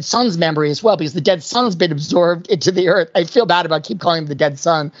the dead son's memory as well, because the dead son's been absorbed into the earth. I feel bad about keep calling him the dead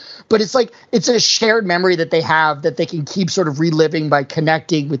son, but it's like it's a shared memory that they have that they can keep sort of reliving by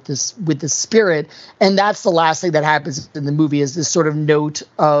connecting with this spirit. And that's the last thing that happens in the movie, is this sort of note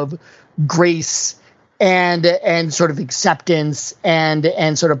of grace and sort of acceptance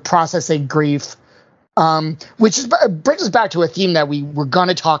and sort of processing grief. Which brings us back to a theme that we were going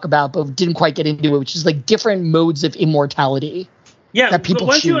to talk about, but didn't quite get into it, which is like different modes of immortality. Yeah, that people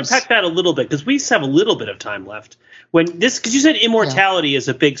why don't you unpack that a little bit? Because we just have a little bit of time left. Because you said immortality is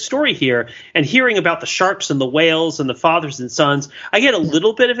a big story here, and hearing about the sharks and the whales and the fathers and sons, I get a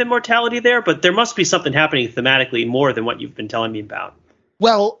little bit of immortality there, but there must be something happening thematically more than what you've been telling me about.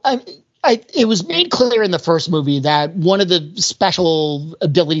 Well, it was made clear in the first movie that one of the special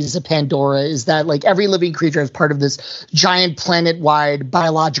abilities of Pandora is that like every living creature is part of this giant planet-wide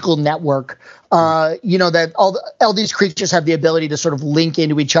biological network. That all these creatures have the ability to sort of link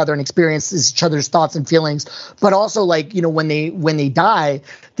into each other and experience each other's thoughts and feelings, but also like, when they die,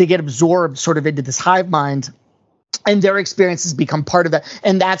 they get absorbed sort of into this hive mind. And their experiences become part of that.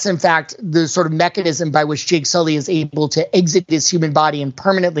 And that's, in fact, the sort of mechanism by which Jake Sully is able to exit his human body and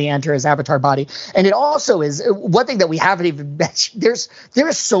permanently enter his avatar body. And it also is one thing that we haven't even mentioned. There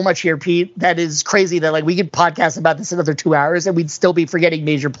is so much here, Pete, that is crazy that like we could podcast about this another 2 hours and we'd still be forgetting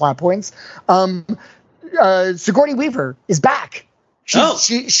major plot points. Sigourney Weaver is back.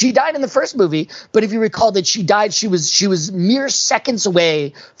 She died in the first movie, but if you recall that she died, she was mere seconds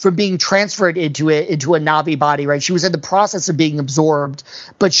away from being transferred into a Na'vi body, right? She was in the process of being absorbed,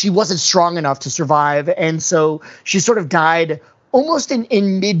 but she wasn't strong enough to survive, and so she sort of died almost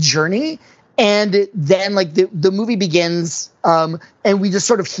in mid-journey. And then like the movie begins, and we just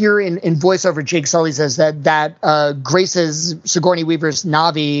sort of hear in voiceover, Jake Sully says that Grace's, Sigourney Weaver's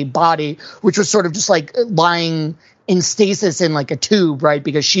Na'vi body, which was sort of just like lying in stasis in like a tube, right?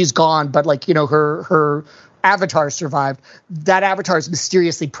 Because she's gone, but like, her avatar survived. That avatar is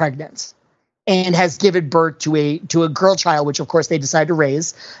mysteriously pregnant and has given birth to a girl child, which of course they decide to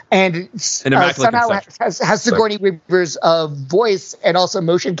raise, and somehow has Sigourney Weaver's voice and also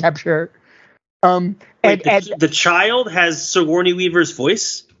motion capture. The child has Sigourney Weaver's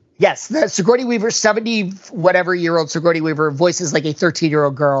voice? Yes, the Sigourney Weaver, 70 whatever year old Sigourney Weaver voices like a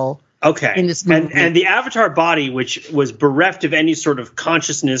 13-year-old girl. Okay. In this movie. And the avatar body, which was bereft of any sort of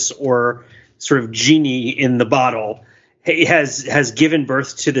consciousness or sort of genie in the bottle, has given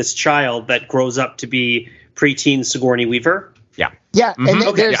birth to this child that grows up to be preteen Sigourney Weaver. Yeah. Yeah. Mm-hmm.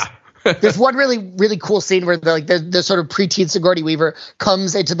 And there's one really, really cool scene where the sort of preteen Sigourney Weaver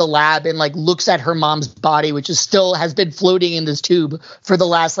comes into the lab and like looks at her mom's body, which has been floating in this tube for the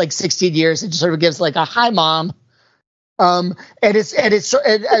last like 16 years. It just sort of gives like a hi, mom. And it's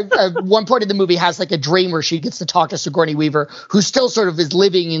at one point in the movie has like a dream where she gets to talk to Sigourney Weaver, who still sort of is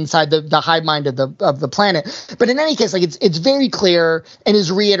living inside the hive mind of the planet. But in any case, like it's very clear and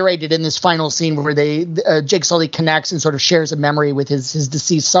is reiterated in this final scene where Jake Sully connects and sort of shares a memory with his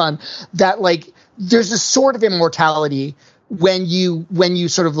deceased son, that like there's a sort of immortality when you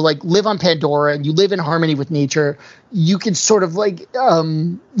sort of like live on Pandora and you live in harmony with nature. You can sort of like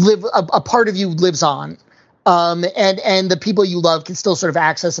live a part of you lives on. And the people you love can still sort of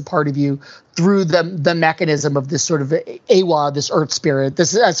access a part of you through the mechanism of this sort of Awa, this Earth spirit.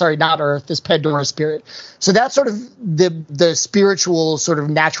 This not Earth, this Pandora spirit. So that's sort of the spiritual sort of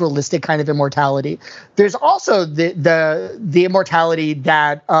naturalistic kind of immortality. There's also the immortality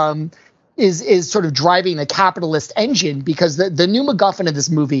that is sort of driving the capitalist engine, because the new MacGuffin of this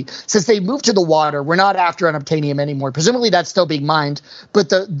movie, since they moved to the water, we're not after unobtainium anymore. Presumably that's still being mined, but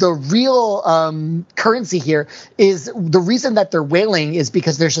the real currency here is the reason that they're whaling is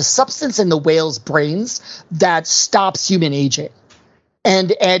because there's a substance in the whale's brains that stops human aging.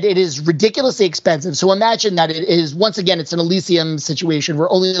 And it is ridiculously expensive. So imagine that it is, once again, it's an Elysium situation where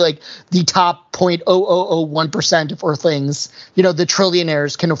only like the top 0.0001% of Earthlings, the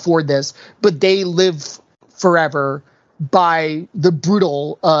trillionaires, can afford this, but they live forever by the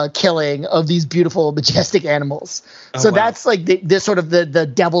brutal killing of these beautiful, majestic animals. That's like this sort of the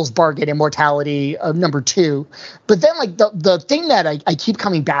devil's bargain immortality of number two. But then like the thing that I keep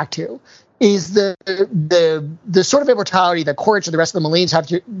coming back to is the sort of immortality that Quaritch and the rest of the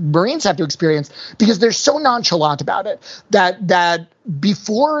Marines have to experience, because they're so nonchalant about it that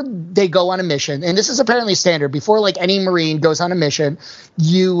before they go on a mission, and this is apparently standard, before like any Marine goes on a mission,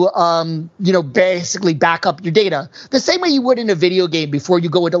 you basically back up your data the same way you would in a video game. Before you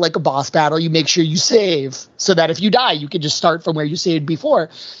go into like a boss battle, you make sure you save so that if you die, you can just start from where you saved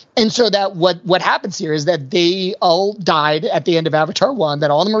before. And so that what happens here is that they all died at the end of Avatar 1, that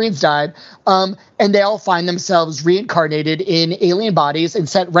all the Marines died, and they all find themselves reincarnated in alien bodies and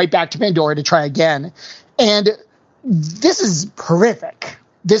sent right back to Pandora to try again. And this is horrific.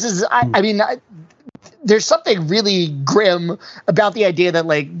 This is, I mean, there's something really grim about the idea that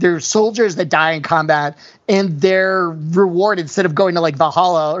like there's soldiers that die in combat and their reward, instead of going to like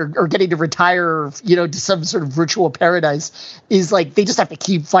Valhalla or getting to retire, to some sort of virtual paradise, is like they just have to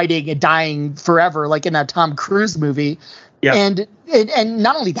keep fighting and dying forever, like in that Tom Cruise movie. Yeah. And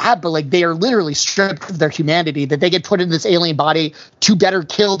not only that, but like they are literally stripped of their humanity, that they get put in this alien body to better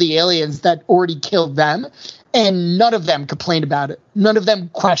kill the aliens that already killed them. And none of them complain about it. None of them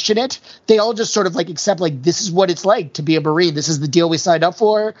question it. They all just sort of like accept, like, this is what it's like to be a Marine. This is the deal we signed up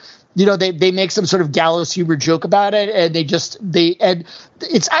for. You know, they make some sort of gallows humor joke about it, and and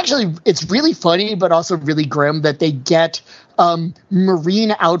it's really funny, but also really grim that they get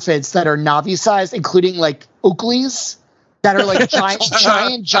Marine outfits that are Na'vi sized, including like Oakleys that are like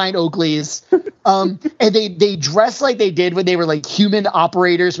giant Oakleys. And they dress like they did when they were like human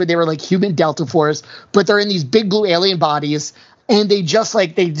operators, when they were like human Delta Force, but they're in these big blue alien bodies. And they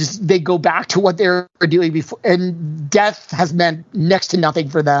go back to what they were doing before, and death has meant next to nothing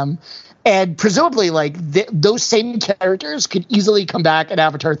for them. And presumably, like those same characters could easily come back in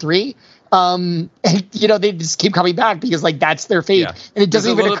Avatar 3. And you know, they just keep coming back because like that's their fate, and it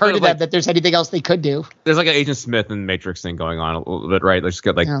doesn't even occur to them that there's anything else they could do. There's like an Agent Smith and Matrix thing going on a little bit, right? Let's just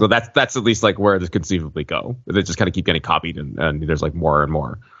get like well, that's at least like where this conceivably go. They just kind of keep getting copied, and there's like more and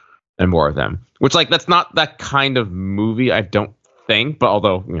more and more of them. Which like that's not that kind of movie, I don't think. But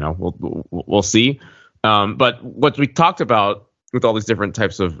although you know we'll see. But what we talked about with all these different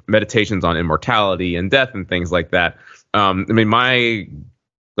types of meditations on immortality and death and things like that. I mean, my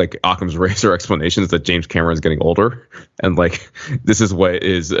like Occam's razor explanation is that James Cameron is getting older, and like this is what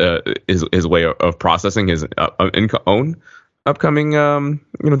is his way of processing his own upcoming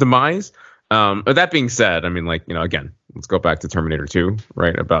demise. But that being said, I mean, like, you know, again, let's go back to Terminator 2,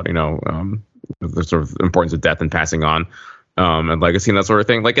 right? About, you know, the sort of importance of death and passing on, and legacy and that sort of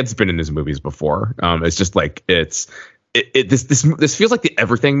thing. Like, it's been in his movies before. It's just like this feels like the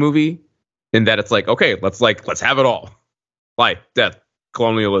everything movie, in that it's like, okay, let's have it all: life, death,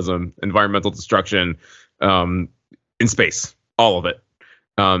 colonialism, environmental destruction, in space, all of it.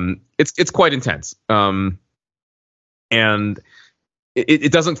 It's quite intense, and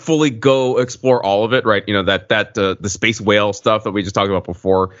it doesn't fully go explore all of it, right? You know, that the space whale stuff that we just talked about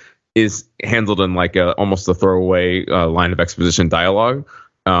before is handled in like almost a throwaway line of exposition dialogue.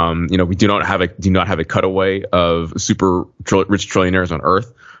 You know, we do not have a cutaway of super rich trillionaires on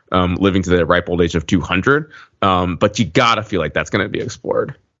Earth living to the ripe old age of 200. But you gotta feel like that's going to be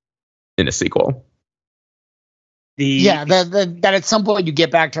explored in a sequel. That at some point you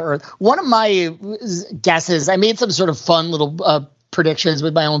get back to Earth. One of my guesses, I made some sort of fun little predictions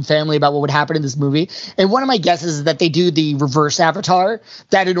with my own family about what would happen in this movie, and one of my guesses is that they do the reverse Avatar,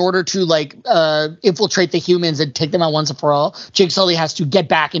 that in order to like infiltrate the humans and take them out once and for all, Jake Sully has to get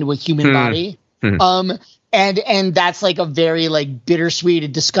back into a human body. And that's like a very like bittersweet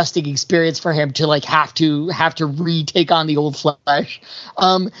and disgusting experience for him to like have to retake on the old flesh.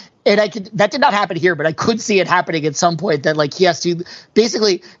 And that did not happen here, but I could see it happening at some point, that like he has to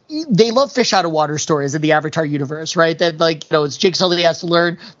basically, they love fish out of water stories in the Avatar universe, right? That like, you know, it's Jake Sully has to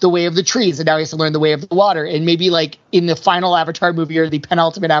learn the way of the trees, and now he has to learn the way of the water. And maybe like in the final Avatar movie or the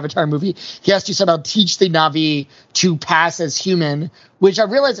penultimate Avatar movie, he has to somehow teach the Na'vi to pass as human, which I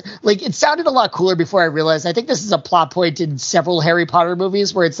realized, like, it sounded a lot cooler before I realized. I think this is a plot point in several Harry Potter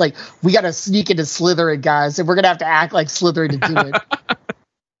movies where it's like, we got to sneak into Slytherin, guys, and we're going to have to act like Slytherin to do it.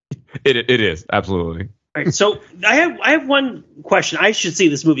 It is, absolutely. All right, so I have one question. I should see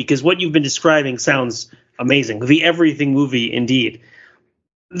this movie because what you've been describing sounds amazing. The everything movie, indeed.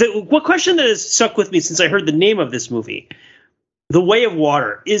 What question that has stuck with me since I heard the name of this movie, The Way of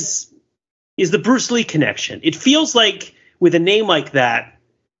Water, is the Bruce Lee connection. It feels like with a name like that,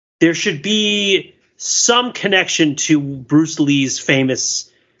 there should be some connection to Bruce Lee's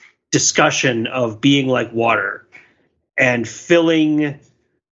famous discussion of being like water and filling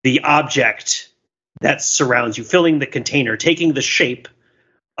the object that surrounds you, filling the container, taking the shape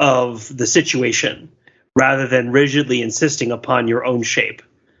of the situation rather than rigidly insisting upon your own shape.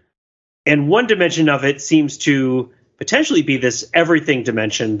 And one dimension of it seems to potentially be this everything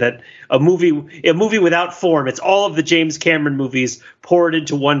dimension, that a movie without form, it's all of the James Cameron movies poured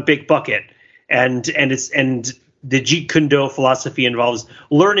into one big bucket. And the Jeet Kune Do philosophy involves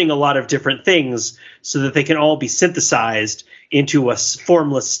learning a lot of different things so that they can all be synthesized into a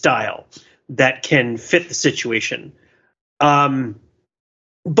formless style that can fit the situation. But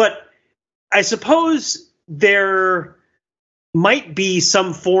I suppose there might be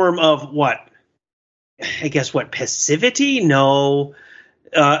some form of passivity? No.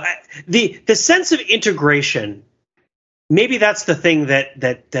 The sense of integration, maybe that's the thing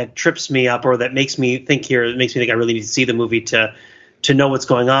that trips me up, or that makes me think I really need to see the movie to know what's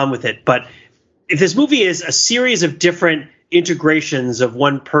going on with it. But if this movie is a series of different integrations of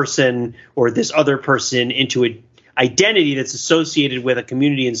one person or this other person into identity that's associated with a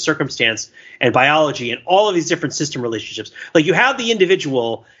community and circumstance and biology and all of these different system relationships. Like you have the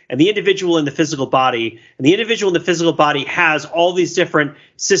individual and the individual in the physical body, and the individual in the physical body has all these different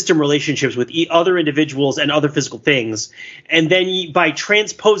system relationships with other individuals and other physical things. And then by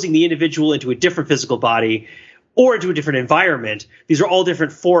transposing the individual into a different physical body or into a different environment, these are all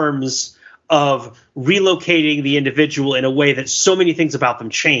different forms of relocating the individual in a way that so many things about them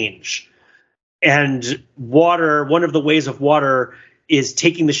change. And water, one of the ways of water is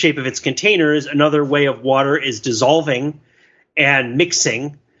taking the shape of its containers. Another way of water is dissolving and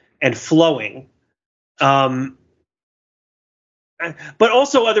mixing and flowing. But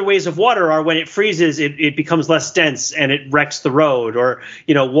also other ways of water are when it freezes, it becomes less dense and it wrecks the road. Or,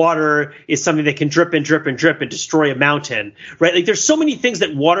 water is something that can drip and drip and drip and destroy a mountain, right? Like there's so many things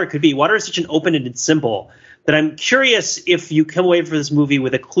that water could be. Water is such an open-ended symbol that I'm curious if you come away from this movie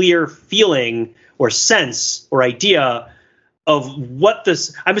with a clear feeling or sense or idea of what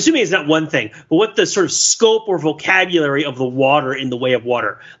this, I'm assuming it's not one thing, but what the sort of scope or vocabulary of the water in the way of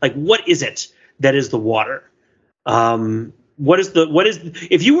water. Like, what is it that is the water?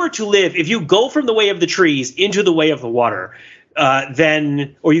 If you were to live, if you go from the way of the trees into the way of the water,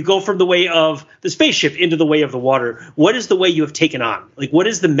 or you go from the way of the spaceship into the way of the water, what is the way you have taken on? Like, what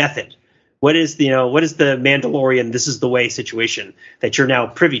is the method? What is the Mandalorian, this is the way situation that you're now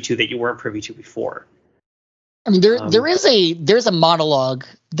privy to that you weren't privy to before? I mean, there's a monologue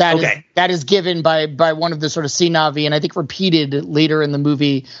that is given by one of the sort of sea Na'vi, and I think repeated later in the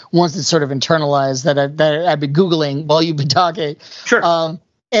movie once it's sort of internalized that I've been Googling while you've been talking. Sure.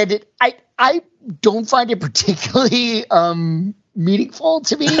 And I don't find it particularly meaningful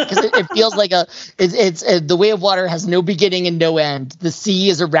to me because it feels like it's the way of water has no beginning and no end. The sea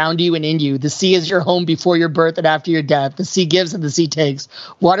is around you and in you. The sea is your home before your birth and after your death. The sea gives and the sea takes.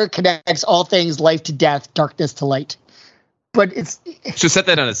 Water connects all things, life to death, darkness to light. But should set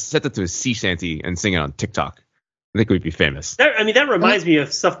that to a sea shanty and sing it on TikTok. I think we'd be famous. That reminds me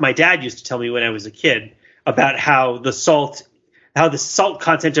of stuff my dad used to tell me when I was a kid about how the salt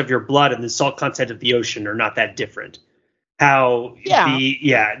content of your blood and the salt content of the ocean are not that different. How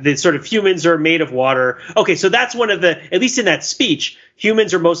the sort of humans are made of water. Okay, so that's one of the, at least in that speech,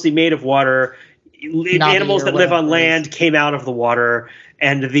 humans are mostly made of water. Animals that live on land came out of the water.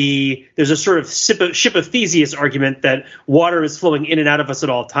 And there's a sort of ship of Theseus argument that water is flowing in and out of us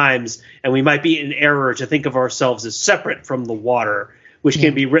at all times, and we might be in error to think of ourselves as separate from the water, which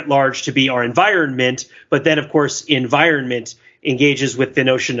can be writ large to be our environment. But then, of course, environment engages with the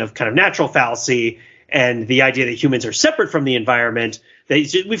notion of kind of natural fallacy and the idea that humans are separate from the environment.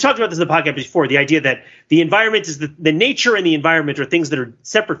 We've talked about this in the podcast before, the idea that the environment is the nature and the environment are things that are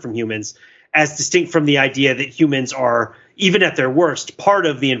separate from humans, as distinct from the idea that humans are, even at their worst, part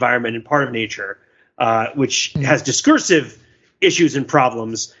of the environment and part of nature, which has discursive issues and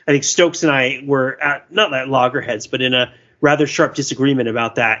problems. I think Stokes and I were not at loggerheads, but in a rather sharp disagreement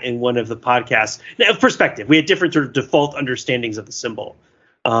about that in one of the podcasts. Now, of perspective, we had different sort of default understandings of the symbol.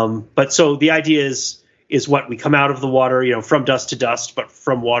 But so the idea is what we come out of the water, from dust to dust, but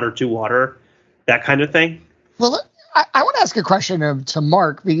from water to water, that kind of thing. Well, I want to ask a question to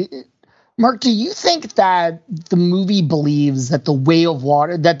Mark. Mark, do you think that the movie believes that the way of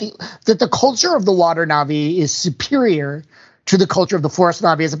water, that the culture of the water Na'vi is superior to the culture of the forest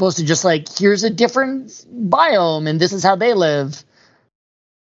Na'vi, as opposed to just like, here's a different biome and this is how they live?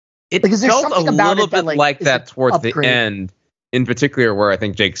 It felt a little bit like that towards the end, in particular, where I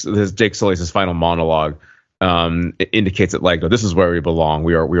think Jake Sully's final monologue indicates that, like, this is where we belong.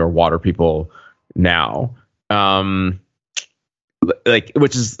 We are water people now.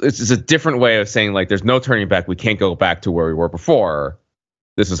 Which is a different way of saying, like, there's no turning back. We can't go back to where we were before.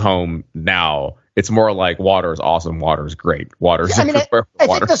 This is home now. It's more like water is awesome. Water is great. Water is. I think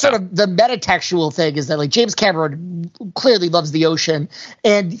the sort of the metatextual thing is that, like, James Cameron clearly loves the ocean,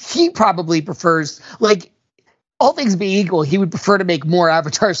 and he probably prefers, like, all things being equal, he would prefer to make more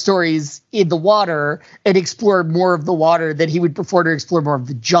Avatar stories in the water and explore more of the water than he would prefer to explore more of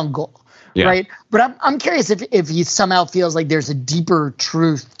the jungle. Yeah. Right. But I'm curious if he somehow feels like there's a deeper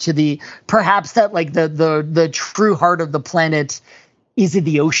truth to perhaps that, like, the true heart of the planet is in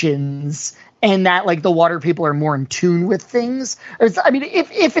the oceans, and that, like, the water people are more in tune with things.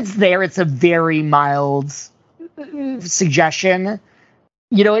 If it's there, it's a very mild suggestion.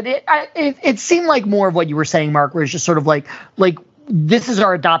 It seemed like more of what you were saying, Mark, where it's just sort of like this is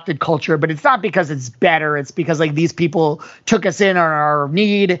our adopted culture, but it's not because it's better. It's because, like, these people took us in on our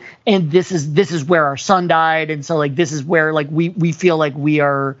need, and this is where our son died, and so, like, this is where, like, we feel like we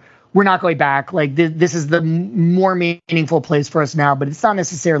are we're not going back. Like this is the more meaningful place for us now, but it's not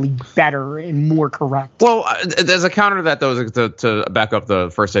necessarily better and more correct. Well, there's a counter to that, though, to back up the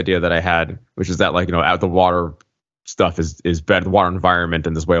first idea that I had, which is that, like, you know, out the water stuff is better, the water environment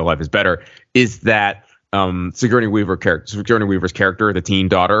and this way of life is better, is that Sigourney Weaver's character, the teen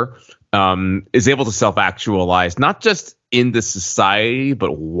daughter, is able to self-actualize not just in the society,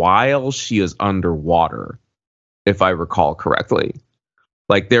 but while she is underwater, if I recall correctly.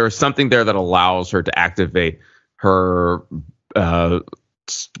 Like, there is something there that allows her to activate her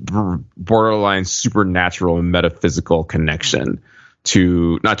borderline supernatural and metaphysical connection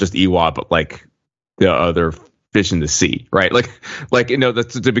to not just Eywa, but like the other fish in the sea, right? Like you know,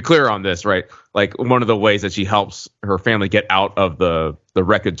 to be clear on this, right? Like, one of the ways that she helps her family get out of the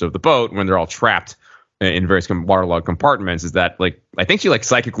wreckage of the boat when they're all trapped in various waterlogged compartments is that, like, I think she like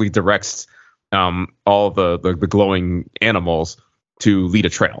psychically directs all the glowing animals to lead a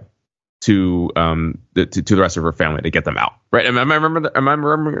trail to the rest of her family to get them out, right? Am I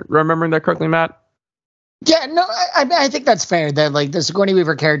remembering that correctly, Matt? Yeah, no, I think that's fair. That, like, the Sigourney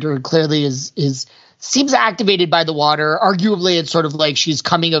Weaver character clearly is seems activated by the water. Arguably, it's sort of like she's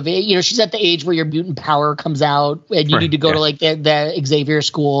coming of age. You know, she's at the age where your mutant power comes out, and you need to go to like the Xavier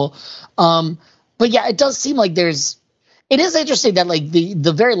school. But yeah, it does seem like it is interesting that, like,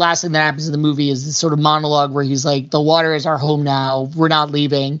 the very last thing that happens in the movie is this sort of monologue where he's like, the water is our home now, we're not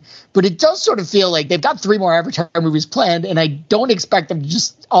leaving. But it does sort of feel like they've got 3 more Avatar movies planned, and I don't expect them to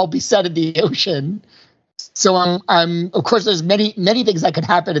just all be set in the ocean. So I'm of course, there's many things that could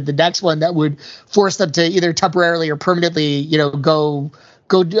happen in the next one that would force them to either temporarily or permanently, you know, go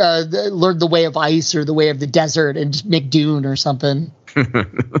learn the way of ice or the way of the desert and just make Dune or something.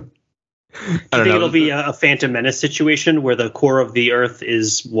 I think it'll be a Phantom Menace situation where the core of the Earth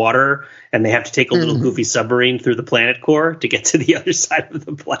is water, and they have to take a little goofy submarine through the planet core to get to the other side of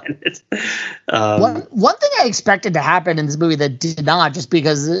the planet. One thing I expected to happen in this movie that did not, just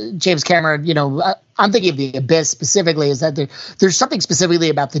because James Cameron, you know, I'm thinking of The Abyss specifically, is that there's something specifically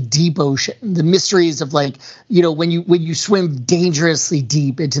about the deep ocean, the mysteries of, like, you know, when you swim dangerously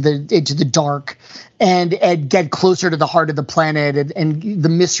deep into the dark and get closer to the heart of the planet and the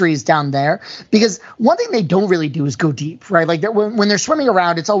mysteries down there. Because one thing they don't really do is go deep, right? Like, when they're swimming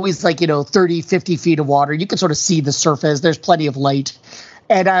around, it's always like, you know, 30, 50 feet of water. You can sort of see the surface. There's plenty of light.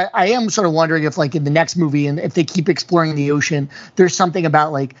 And I am sort of wondering if, like, in the next movie, and if they keep exploring the ocean, there's something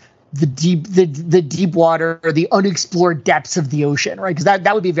about, like, the deep water or the unexplored depths of the ocean, right? Because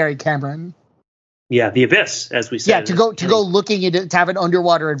that would be very Cameron. Yeah, the abyss, as we said. Yeah, to go looking into, to have an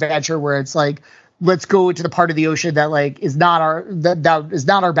underwater adventure where it's like, let's go to the part of the ocean that, like, is not our that is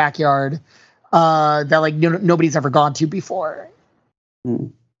not our backyard, that, like, nobody's ever gone to before.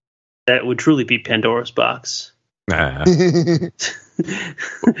 That would truly be Pandora's box. Before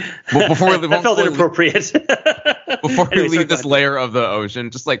that felt inappropriate. Before we leave this layer of the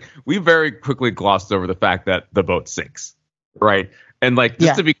ocean, just like, we very quickly glossed over the fact that the boat sinks, right? And, like,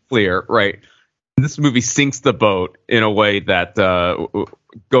 just to be clear, right, this movie sinks the boat in a way that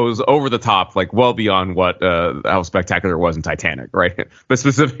goes over the top, like, well beyond what how spectacular it was in Titanic, right? But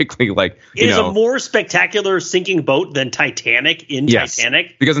specifically, like, it is a more spectacular sinking boat than Titanic in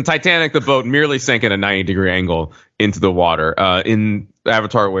Titanic. Because in Titanic, the boat merely sank at a 90-degree angle into the water. In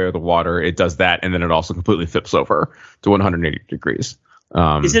Avatar: Way of the Water, it does that, and then it also completely flips over to 180 degrees.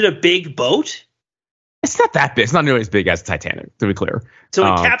 Is it a big boat? It's not that big. It's not nearly as big as Titanic, to be clear. So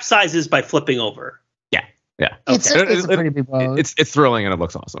it capsizes by flipping over. Yeah. Okay. It's a pretty big boat. It's thrilling and it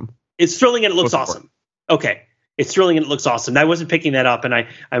looks awesome. It's thrilling and it looks awesome. Okay. It's thrilling and it looks awesome. I wasn't picking that up, and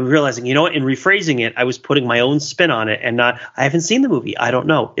I'm realizing, you know what, in rephrasing it, I was putting my own spin on it, and I haven't seen the movie. I don't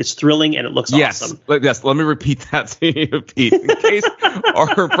know. It's thrilling and it looks awesome. Yes, let me repeat that to you, Pete. In case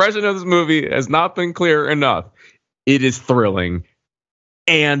our impression of this movie has not been clear enough, it is thrilling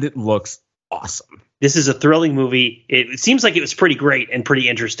and it looks awesome. This is a thrilling movie. It seems like it was pretty great and pretty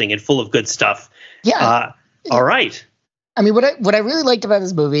interesting and full of good stuff. Yeah. All right. I mean, what I really liked about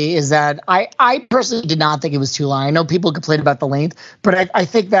this movie is that I personally did not think it was too long. I know people complain about the length, but I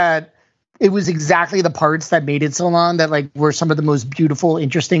think that it was exactly the parts that made it so long that, like, were some of the most beautiful,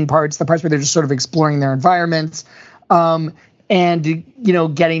 interesting parts, the parts where they're just sort of exploring their environments, and, you know,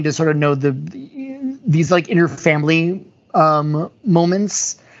 getting to sort of know these like inner family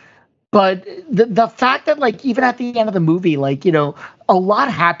moments. But the fact that, like, even at the end of the movie, like, you know, a lot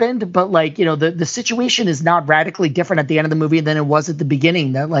happened, but, like, you know, the situation is not radically different at the end of the movie than it was at the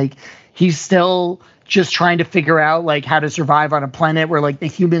beginning. That, like, he's still just trying to figure out, like, how to survive on a planet where, like, the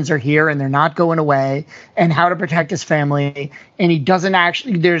humans are here and they're not going away, and how to protect his family. And he doesn't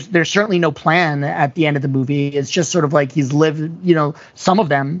actually, there's certainly no plan at the end of the movie. It's just sort of like he's lived, you know, some of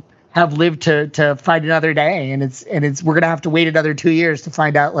them have lived to fight another day, and it's we're gonna have to wait another 2 years to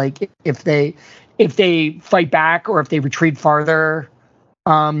find out like if they fight back or if they retreat farther.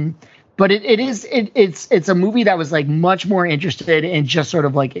 But it's a movie that was like much more interested in just sort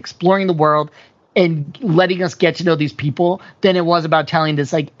of like exploring the world and letting us get to know these people than it was about telling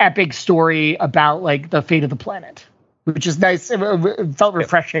this like epic story about like the fate of the planet, which is nice. It felt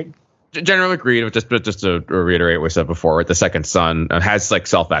refreshing. Generally agreed. Just to reiterate what I said before, right? The second son has like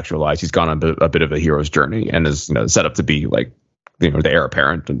self-actualized. He's gone on a bit of a hero's journey and is set up to be like the heir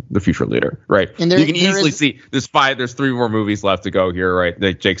apparent and the future leader, right? And you can easily see there's 3 more movies left to go here, right?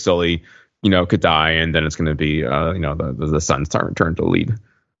 That Jake Sully, could die, and then it's going to be the son's turn to lead.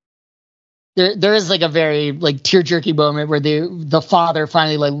 There is like a very like tear-jerky moment where the father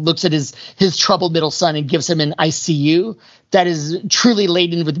finally like looks at his troubled middle son and gives him an ICU that is truly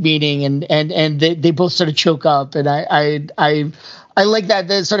laden with meaning, and they both sort of choke up, and I like that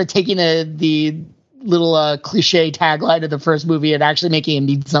they're sort of taking the little cliche tagline of the first movie and actually making it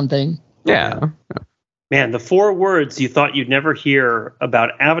mean something. Yeah. Man, the 4 words you thought you'd never hear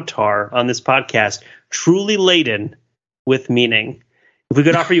about Avatar on this podcast, truly laden with meaning. If we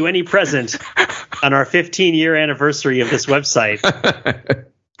could offer you any present on our 15-year anniversary of this website,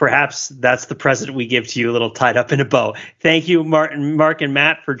 perhaps that's the present we give to you, a little tied up in a bow. Thank you, Mark and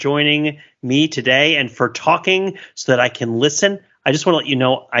Matt, for joining me today and for talking so that I can listen. I just want to let you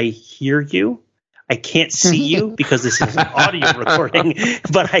know I hear you. I can't see you because this is an audio recording,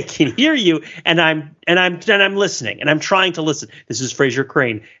 but I can hear you, and I'm listening, and I'm trying to listen. This is Fraser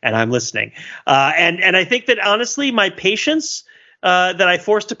Crane, and I'm listening. And I think that honestly, my patience that I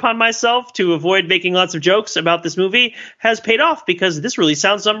forced upon myself to avoid making lots of jokes about this movie has paid off, because this really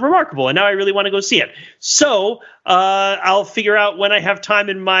sounds remarkable, and now I really want to go see it. So I'll figure out when I have time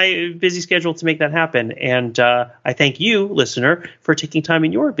in my busy schedule to make that happen. And I thank you, listener, for taking time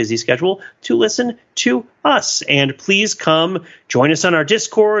in your busy schedule to listen to us. And please come join us on our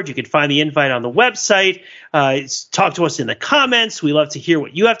Discord. You can find the invite on the website. Talk to us in the comments. We love to hear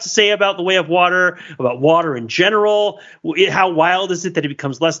what you have to say about The Way of Water, about water in general. How wild is it that it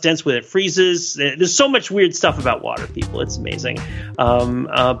becomes less dense when it freezes? There's so much weird stuff about water, people. It's amazing.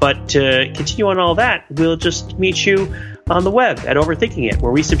 But to continue on all that, we'll just meet you on the web at Overthinking It,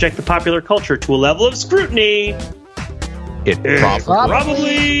 where we subject the popular culture to a level of scrutiny it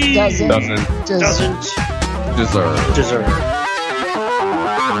probably doesn't deserve.